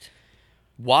unhinged.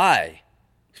 Why?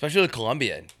 Especially the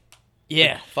Colombian.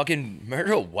 Yeah, Like, fucking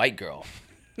murder a white girl.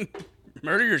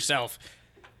 murder yourself.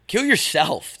 Kill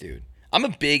yourself, dude. I'm a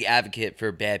big advocate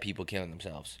for bad people killing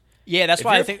themselves. Yeah, that's If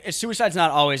why I you're- think suicide's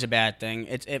not always a bad thing.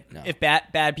 No. If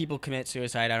bad people commit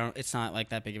suicide, it's not like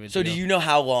that big of a deal. So do you know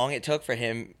how long it took for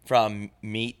him from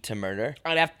meet to murder?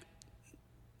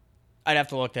 I'd have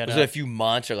to look that Was up. it a few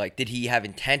months, or like did he have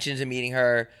intentions of meeting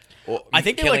her? Or I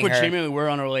think they killing like her? legitimately were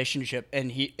on a relationship,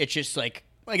 and it's just like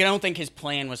I don't think his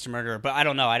plan was to murder her, but I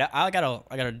don't know. I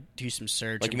gotta do some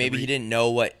search. Like maybe he didn't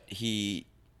know what he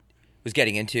was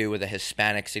getting into with a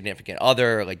Hispanic significant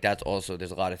other. Like that's also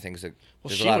there's a lot of things that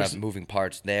there's a she lot was- of moving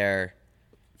parts there.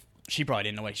 She probably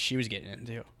didn't know what she was getting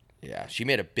into. Yeah, she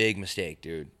made a big mistake,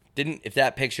 dude. If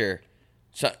that picture,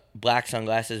 black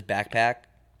sunglasses, backpack,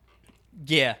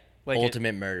 Yeah, like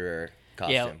ultimate murderer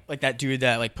costume. yeah, like that dude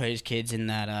that like put his kids in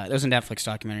that. There was a Netflix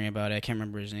documentary about it. I can't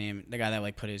remember his name. The guy that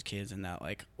like put his kids in that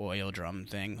like oil drum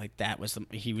thing. Like that was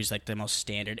he was like the most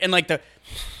standard and like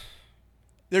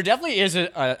There definitely is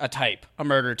a type, a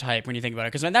murder type when you think about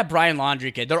it. Because that Brian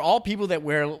Laundrie kid, they're all people that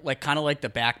wear like kind of like the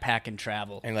backpack and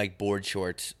travel. And like board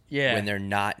shorts Yeah. when they're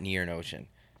not near an ocean.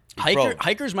 Bro,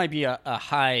 Hikers might be a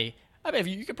high. I bet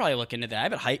you could probably look into that. I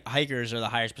bet hikers are the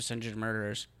highest percentage of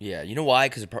murderers. yeah, you know why?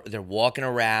 Because they're walking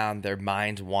around, their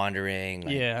mind's wandering.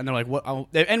 Like, Yeah, and they're like, what?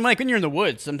 And like when you're in the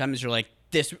woods, sometimes you're like,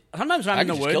 this. Sometimes when I'm I in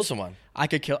could the just woods, kill someone.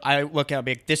 I look out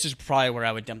big. This is probably where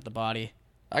I would dump the body.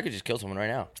 I could just kill someone right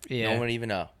now. Yeah. No one would even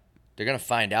know. They're gonna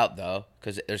find out though,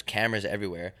 because there's cameras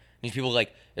everywhere. These people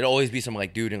like it'll always be some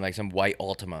like dude in like some white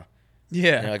Altima.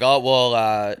 Yeah, And they're like, oh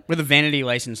well, with a vanity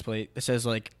license plate that says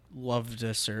like "Love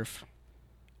to surf."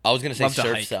 I was gonna say Love to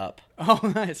surfs hike. up. Oh,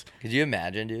 nice. Could you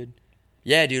imagine, dude?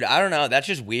 Yeah, dude. I don't know. That's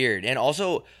just weird. And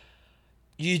also,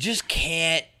 you just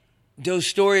can't. Those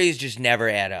stories just never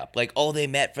add up. Like, oh, they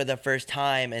met for the first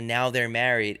time and now they're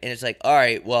married, and it's like, all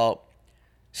right, well,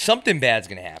 something bad's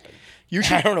gonna happen.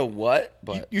 I don't know what,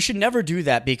 but You should never do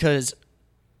that because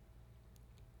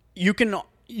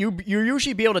you're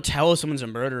usually be able to tell someone's a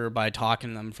murderer by talking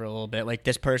to them for a little bit. Like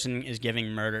this person is giving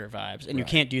murder vibes, and you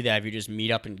can't do that if you just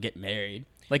meet up and get married.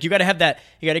 Like you got to have that.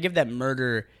 You got to give that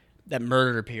murder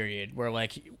period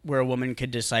where a woman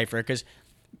could decipher. Because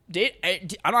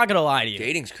I'm not gonna lie to you,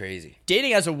 dating's crazy.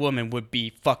 dating as a woman would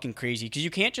be fucking crazy because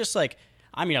you can't just like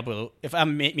if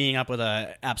I'm meeting up with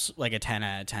a 10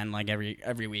 out of 10 like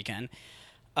every weekend.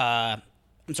 I'm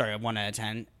sorry, a 1 out of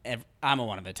 10. I'm a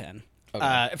 1 out of 10.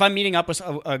 Okay. If I'm meeting up with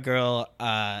a girl,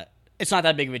 it's not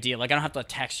that big of a deal. Like I don't have to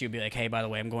text you and be like, hey, by the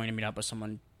way, I'm going to meet up with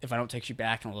someone. If I don't text you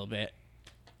back in a little bit,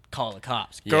 call the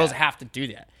cops. Girls Yeah. have to do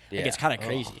that. Like Yeah. it's kind of Ugh,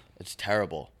 crazy. it's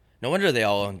terrible. No wonder they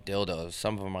all own dildos.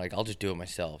 Some of them are like, I'll just do it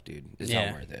myself, dude. It's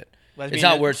Yeah. not worth it. Lesbian- It's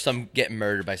not worth some getting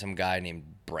murdered by some guy named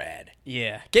Brad.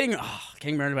 Yeah, getting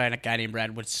murdered by a guy named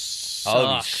Brad would suck. I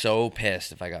would be so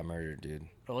pissed if I got murdered, dude.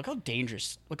 Bro, look how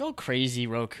dangerous. Look how crazy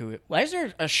Roku. Why is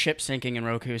there a ship sinking in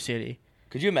Roku City?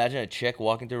 Could you imagine a chick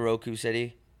walking through Roku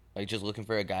City, like just looking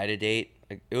for a guy to date?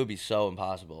 Like it would be so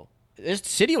impossible. This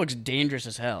city looks dangerous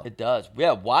as hell. It does.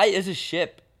 Yeah. Why is a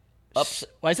ship up?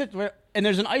 Why is it? And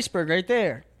there's an iceberg right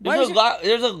there. Why is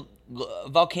There's a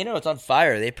volcano that's on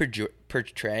fire. Are they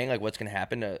portraying like what's gonna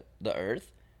happen to the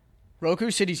Earth?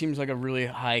 Roku City seems like a really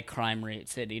high crime rate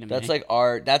city to me. That's like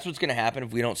that's what's gonna happen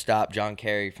if we don't stop John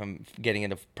Kerry from getting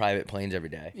into private planes every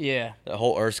day. Yeah. The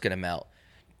whole Earth's gonna melt.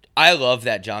 I love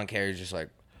that John Kerry's just like,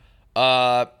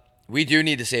 we do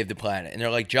need to save the planet. And they're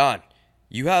like, John,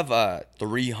 you have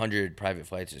 300 private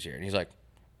flights this year. And he's like,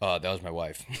 that was my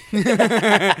wife.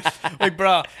 Like,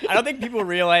 bro, I don't think people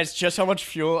realize just how much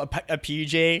fuel a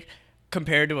PJ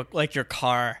compared to your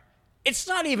car. It's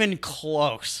not even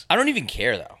close. I don't even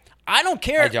care though. I don't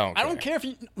care. I don't I don't care if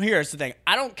you. Here's the thing.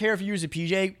 I don't care if you use a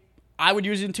PJ. I would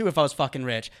use it too if I was fucking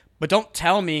rich. But don't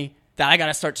tell me that I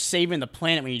gotta start saving the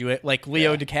planet when you do it. Like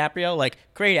Leo DiCaprio, like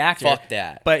great actor. Fuck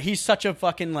that. But he's such a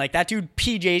fucking that dude.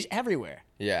 PJs everywhere.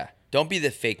 Yeah. Don't be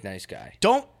the fake nice guy.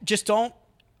 Don't.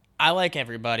 I like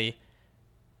everybody.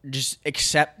 Just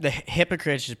accept the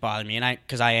hypocrites just bother me, and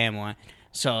because I am one.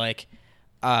 So like,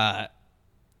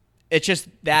 it's just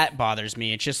that bothers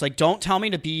me. It's just like don't tell me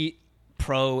to be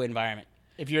pro environment.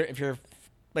 If you're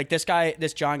like this guy,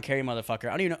 this John Kerry motherfucker,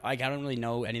 I don't even know. I don't really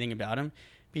know anything about him.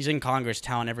 He's in Congress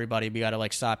telling everybody we gotta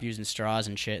stop using straws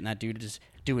and shit, and that dude is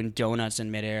doing donuts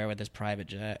in midair with his private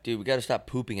jet. Dude, we gotta stop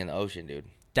pooping in the ocean, dude.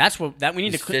 That's what that we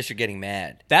need These to. fish are getting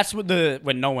mad. That's what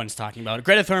no one's talking about.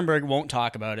 Greta Thunberg won't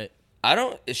talk about it.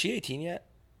 Is she 18 yet?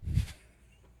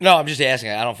 No, I'm just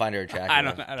asking. I don't find her attractive.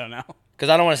 I don't know. Because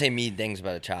I don't want to say mean things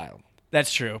about a child.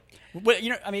 That's true. But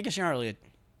I I guess you're not really.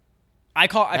 I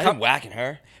I'm whacking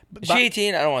her. Is she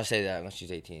 18? I don't want to say that unless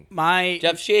she's 18.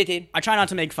 Jeff, she 18? I try not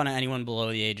to make fun of anyone below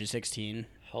the age of 16.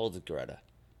 How old is Greta?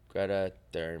 Greta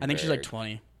Thunberg. I think she's like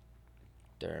 20.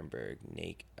 Thunberg,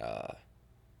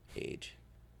 age.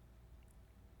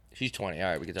 She's 20. All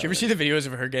right, we can talk. Did you ever see the videos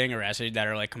of her getting arrested that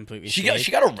are like completely? She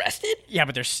got arrested? Yeah,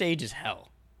 but they're sage as hell.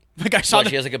 Like I saw.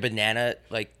 She has like a banana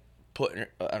like put in her.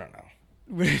 I don't know.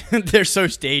 They're so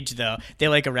staged though. They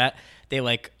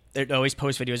always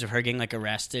post videos of her getting like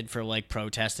arrested for like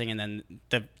protesting, and then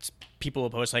the people will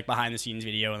post like behind the scenes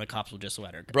video, and the cops will just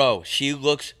let her go. Bro, she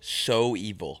looks so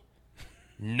evil.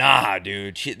 Nah,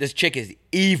 dude. This chick is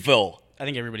evil. I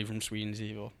think everybody from Sweden's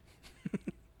evil.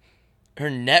 Her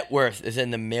net worth is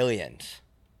in the millions.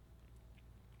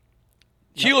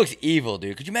 She looks evil,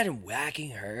 dude. Could you imagine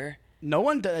whacking her? No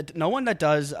one that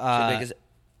does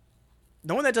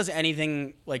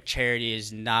anything like charity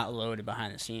is not loaded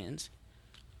behind the scenes.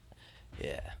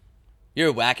 Yeah.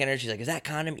 You're whacking her. She's like, is that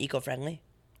condom eco-friendly?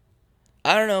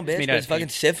 I don't know, bitch, but it's fucking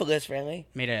syphilis-friendly.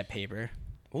 Made out of paper.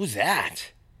 What was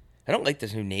that? I don't like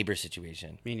this new neighbor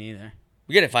situation. Me neither.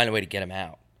 We got to find a way to get him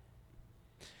out.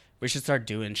 We should start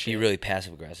doing shit. Be really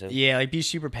passive-aggressive. Yeah, like be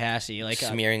super passy. Like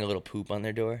smearing a little poop on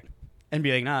their door. And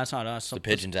be like, nah, that's not us. The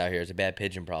pigeons out here. It's a bad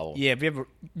pigeon problem. Yeah,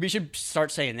 we should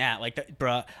start saying that. Like,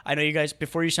 bruh, I know you guys,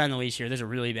 before you sign the lease here, there's a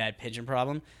really bad pigeon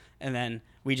problem. And then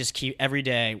we just keep, every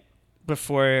day,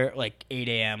 before like 8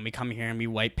 a.m., we come here and we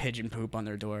wipe pigeon poop on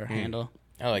their door handle.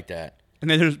 I like that. And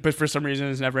then but for some reason,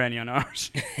 there's never any on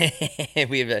ours.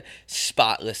 We have a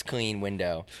spotless, clean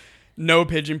window. No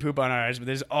pigeon poop on ours, but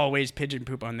there's always pigeon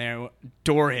poop on their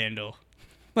door handle.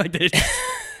 Like they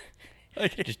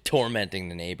just tormenting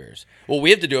the neighbors. Well,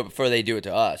 we have to do it before they do it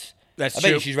to us. That's I true.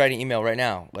 bet you she's writing an email right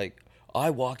now. Like, I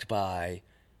walked by,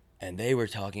 and they were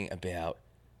talking about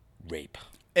rape.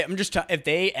 I'm just if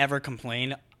they ever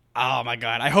complain, oh my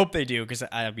god, I hope they do because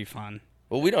that'd be fun.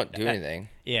 Well, we don't do anything.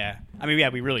 Yeah, I mean, yeah,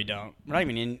 we really don't. We're not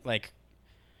even in like.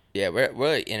 Yeah,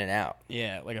 we're in and out.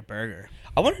 Yeah, like a burger.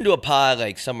 I want to do a pod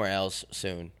like somewhere else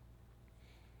soon.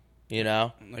 You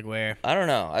know? Like where? I don't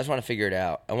know. I just want to figure it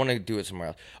out. I want to do it somewhere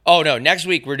else. Oh no, next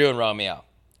week we're doing Romeo.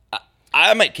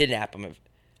 I might kidnap him.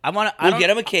 We'll get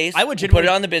him a case. I would put it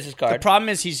on the business card. The problem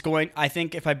is he's going. I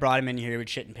think if I brought him in here, he would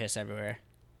shit and piss everywhere.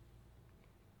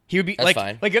 He would be That's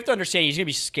fine. Like you have to understand, he's gonna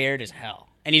be scared as hell,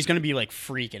 and he's gonna be like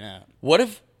freaking out. What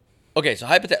if? Okay, so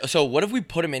So what if we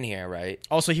put him in here, right?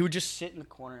 Also, he would just sit in the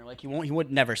corner. Like he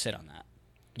would never sit on that.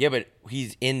 Yeah, but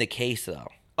he's in the case though.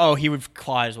 Oh, he would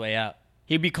claw his way out.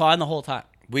 He'd be clawing the whole time.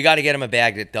 We got to get him a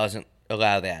bag that doesn't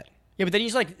allow that. Yeah, but then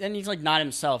he's like not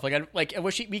himself. Like I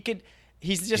wish we could.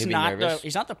 He's just not nervous.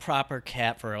 he's not the proper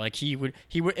cat for her. Like he would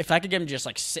if I could get him to just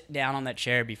like sit down on that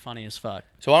chair, it'd be funny as fuck.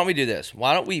 So why don't we do this?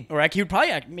 Why don't we? Or like he would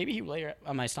probably maybe he would lay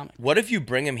on my stomach. What if you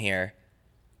bring him here,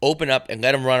 open up and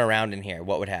let him run around in here?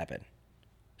 What would happen?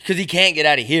 Because he can't get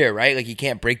out of here, right? Like he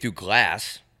can't break through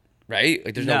glass, right?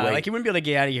 Like there's no way. Like he wouldn't be able to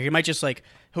get out of here. He might just like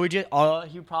he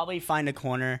would probably find a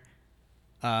corner,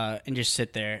 and just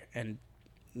sit there and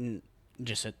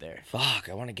just sit there. Fuck,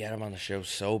 I want to get him on the show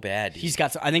so bad. Dude.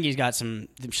 I think he's got some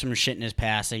shit in his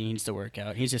past that he needs to work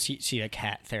out. He needs to see a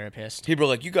cat therapist. People are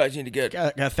like, you guys need to get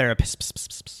a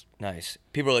therapist. Nice.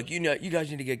 People are like, you guys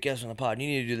need to get guests on the pod. You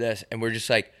need to do this, and we're just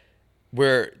like,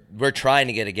 we're trying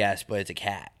to get a guest, but it's a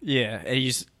cat. Yeah,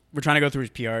 and we're trying to go through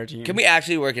his PR team. Can we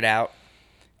actually work it out?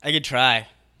 I could try.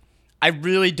 I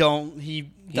really don't. He's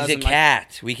a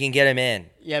cat. We can get him in.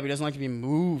 Yeah, but he doesn't like to be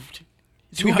moved.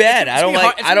 Too bad. I don't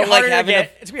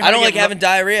like having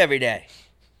diarrhea every day.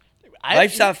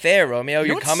 Life's not fair, Romeo.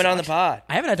 You're coming on the pod.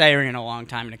 I haven't had diarrhea in a long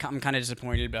time, and I'm kind of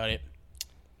disappointed about it.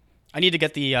 I need to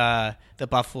get the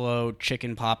buffalo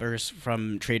chicken poppers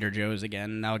from Trader Joe's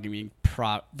again. That'll give me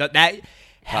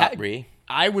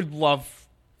I would love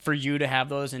for you to have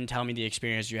those and tell me the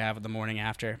experience you have the morning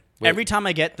after. Wait. Every time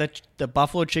I get the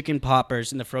buffalo chicken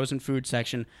poppers in the frozen food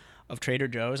section of Trader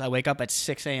Joe's, I wake up at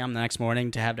 6 a.m. the next morning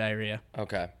to have diarrhea.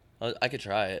 Okay. I could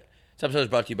try it. This episode is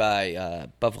brought to you by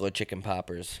Buffalo Chicken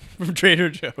Poppers. From Trader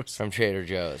Joe's.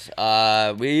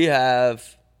 We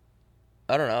have...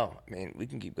 I don't know. I mean, we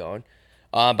can keep going.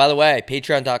 By the way,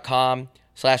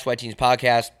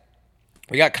 patreon.com/WhiteJeansPodcast.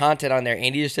 We got content on there.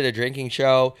 Andy just did a drinking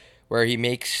show where he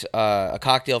makes a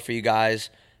cocktail for you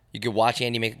guys. You can watch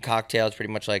Andy make a cocktail. It's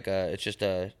pretty much like it's just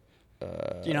a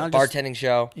bartending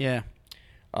show. Yeah.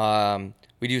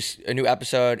 We do a new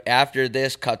episode. After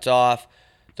this cuts off,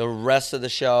 the rest of the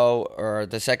show or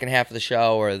the second half of the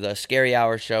show or the scary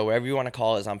hour show, whatever you want to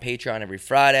call it, is on Patreon every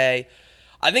Friday.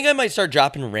 I think I might start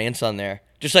dropping rants on there,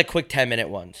 just like quick 10-minute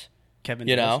ones. Kevin,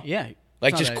 you know, yeah,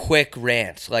 like just quick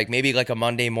rants, like maybe like a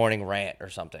Monday morning rant or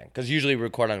something. Because usually we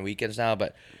record on weekends now,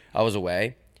 but I was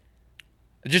away.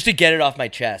 Just to get it off my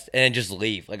chest and then just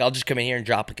leave. Like I'll just come in here and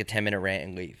drop like a 10-minute rant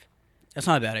and leave. That's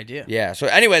not a bad idea. Yeah. So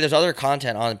anyway, there's other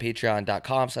content on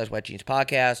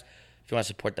patreon.com/WetJeansPodcast if you want to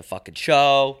support the fucking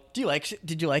show.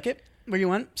 Did you like it where you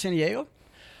went? San Diego?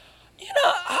 You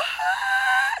know,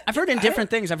 I've heard different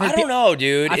things. I don't know,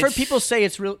 dude. I've heard people say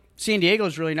it's real. San Diego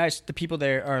is really nice. The people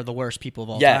there are the worst people of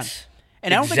all time. Yes.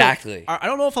 And exactly. I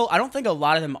don't think a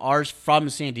lot of them are from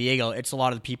San Diego. It's a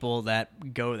lot of the people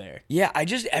that go there. Yeah,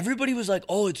 everybody was like,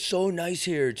 "Oh, it's so nice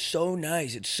here. It's so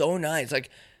nice. It's so nice." Like,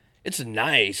 it's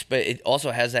nice, but it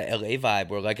also has that LA vibe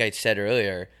where, like I said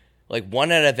earlier, like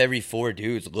 1 out of every 4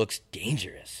 dudes looks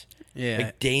dangerous. Yeah,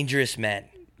 like dangerous men.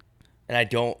 And I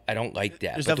don't like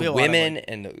that. There's but the definitely women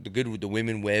and the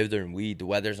women weather and weed, the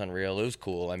weather's unreal. It was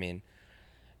cool. I mean,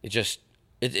 it's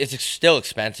still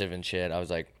expensive and shit. I was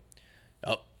like,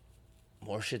 oh,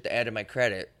 more shit to add to my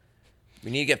credit.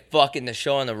 We need to get fucking the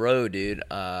show on the road, dude.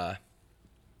 Yeah,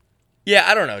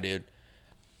 I don't know, dude.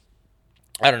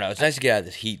 I don't know. It's nice to get out of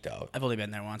this heat, though. I've only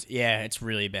been there once. Yeah, it's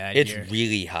really bad It's here.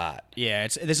 really hot. Yeah,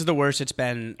 this is the worst it's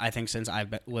been, I think, since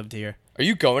I've lived here. Are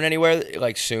you going anywhere,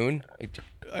 like, soon?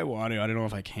 I want to. I don't know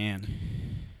if I can.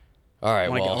 All right, I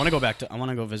want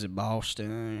to go visit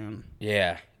Boston.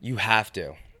 Yeah, you have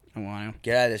to. I want to.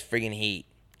 Get out of this friggin' heat.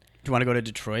 Do you want to go to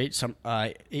Detroit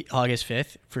August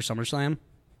 5th for SummerSlam?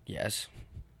 Yes.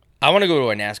 I want to go to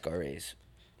a NASCAR race.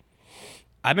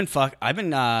 I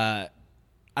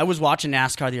was watching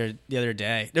NASCAR the other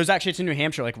day. It's in New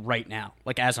Hampshire, like right now,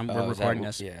 like as we're recording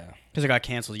this. Yeah. Because it got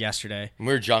canceled yesterday. When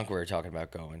we were drunk, we were talking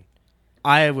about going.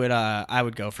 I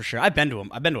would go for sure. I've been to them.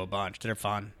 I've been to a bunch. They're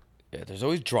fun. Yeah, there's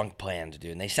always drunk plans,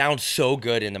 dude, and they sound so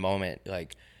good in the moment.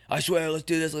 Like, I swear, let's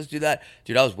do this, let's do that.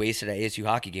 Dude, I was wasted at ASU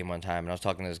hockey game one time, and I was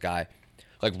talking to this guy,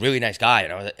 like, really nice guy,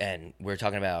 and we were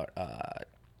talking about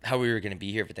how we were going to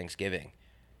be here for Thanksgiving.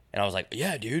 And I was like,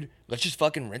 yeah, dude, let's just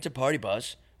fucking rent a party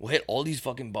bus. We'll hit all these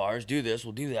fucking bars, do this,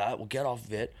 we'll do that, we'll get off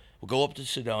of it, we'll go up to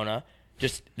Sedona.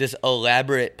 Just this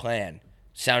elaborate plan.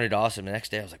 Sounded awesome. The next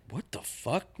day, I was like, what the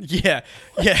fuck? Yeah.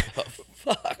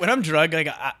 Fuck. When I'm drunk, like,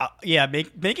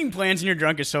 making plans when you're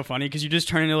drunk is so funny because you just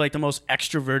turn into, like, the most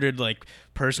extroverted, like,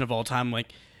 person of all time.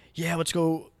 Like, yeah, let's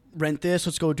go rent this,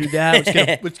 let's go do that,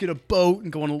 let's get a boat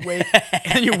and go on a lake.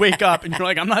 And you wake up and you're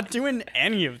like, I'm not doing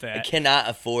any of that. I cannot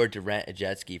afford to rent a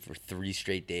jet ski for 3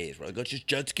 straight days. We're like, let's just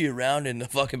jet ski around in the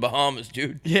fucking Bahamas,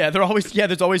 dude. Yeah,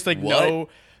 there's always like What? no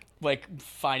like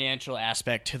financial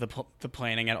aspect to the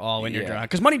planning at all when you're drunk.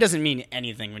 Because money doesn't mean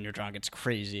anything when you're drunk. It's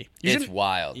crazy. It's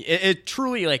wild. It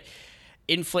truly like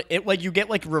like you get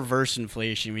like reverse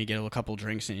inflation when you get a couple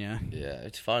drinks in you. Yeah,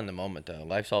 it's fun in the moment though.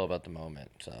 Life's all about the moment.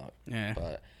 So yeah.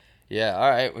 But yeah, all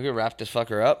right, we're gonna wrap this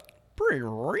fucker up.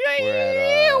 We're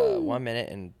at 1 minute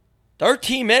and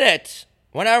 13 minutes.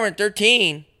 1 hour and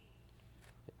 13.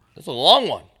 That's a long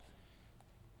one.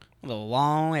 A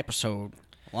long episode.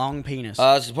 Long penis.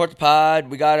 Support the pod.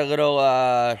 We got a little.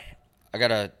 I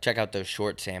gotta check out those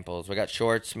short samples. We got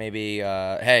shorts, maybe.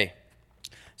 Hey.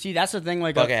 See, that's the thing.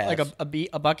 Like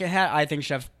a bucket hat, I think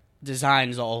should have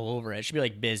designs all over it. It should be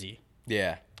like busy.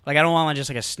 Yeah. Like I don't want just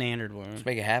like a standard one. Let's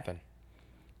make it happen.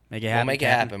 Make it happen. We'll make it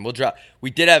happen. We'll drop.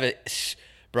 We did have it,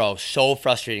 bro. So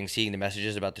frustrating seeing the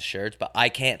messages about the shirts, but I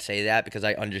can't say that because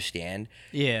I understand.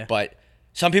 Yeah. But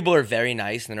some people are very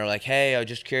nice and they're like, "Hey, I was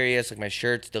just curious. Like my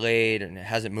shirt's delayed and it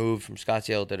hasn't moved from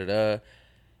Scottsdale." Da da da.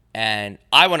 And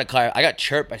I want to clarify. I got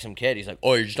chirped by some kid. He's like,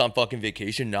 "Oh, you're just on fucking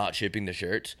vacation, not shipping the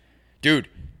shirts, dude."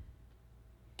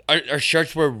 Our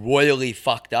shirts were royally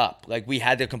fucked up. Like, we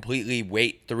had to completely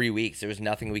wait 3 weeks. There was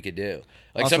nothing we could do.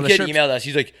 Like, Also, some the kid shirts- emailed us.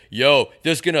 He's like, yo,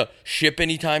 this gonna ship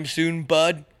anytime soon,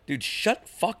 bud? Dude,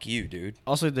 fuck you, dude.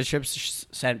 Also, the ships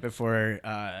sent before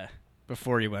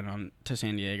you went on to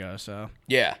San Diego, so.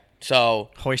 Yeah, so.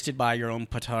 Hoisted by your own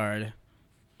petard.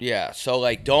 Yeah, so,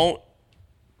 like, don't.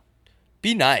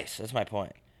 Be nice. That's my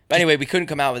point. But anyway, we couldn't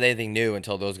come out with anything new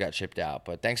until those got shipped out.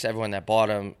 But thanks to everyone that bought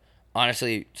them.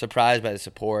 Honestly, surprised by the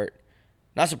support.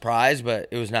 Not surprised, but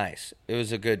it was nice. It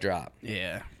was a good drop.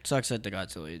 Yeah, sucks that they got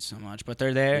delayed so much, but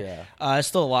they're there. Yeah. It's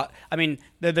still a lot. I mean,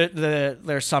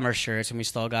 they're summer shirts, and we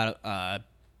still got a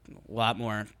lot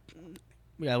more.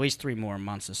 We got at least 3 more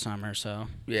months of summer. So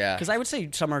Yeah. because I would say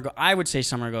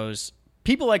summer goes.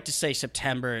 People like to say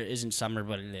September isn't summer,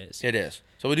 but it is. It is.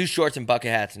 So we'll do shorts and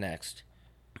bucket hats next.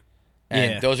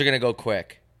 And Yeah. those are going to go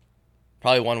quick.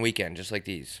 Probably one weekend, just like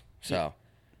these. So,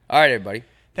 all right, everybody.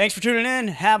 Thanks for tuning in.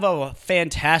 Have a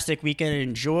fantastic weekend.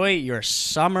 Enjoy your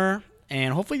summer.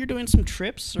 And hopefully you're doing some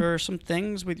trips or some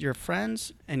things with your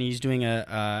friends. And he's doing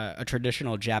a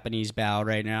traditional Japanese bow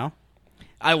right now.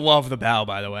 I love the bow,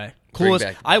 by the way. Coolest.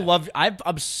 I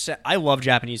love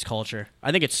Japanese culture.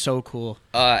 I think it's so cool.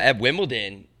 At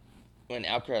Wimbledon, when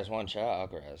Alcaraz won, shout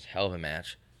out Alcaraz, hell of a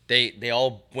match. They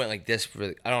all went like this.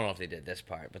 I don't know if they did this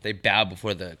part, but they bowed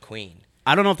before the queen.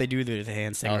 I don't know if they do the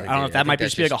hands thing. I don't know if that might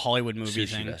just be like a Hollywood movie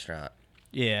sushi thing. Restaurant.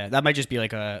 Yeah, that might just be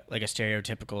like a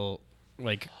stereotypical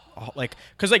like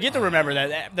because like you have to remember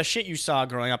that the shit you saw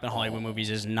growing up in Hollywood movies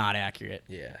is not accurate.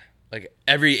 Yeah, like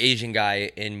every Asian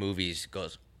guy in movies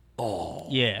goes, oh.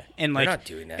 Yeah, and like they're not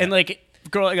doing that. And like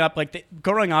growing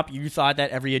up, you thought that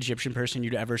every Egyptian person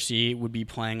you'd ever see would be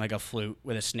playing like a flute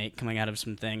with a snake coming out of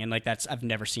something, and like I've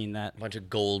never seen that. A bunch of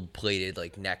gold plated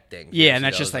like neck things. Yeah, and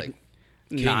that's just like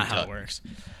not how it works.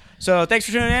 So thanks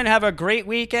for tuning in. Have a great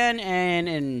weekend and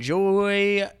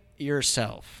enjoy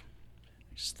yourself.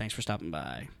 Just thanks for stopping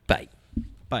by. Bye.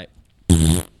 Bye.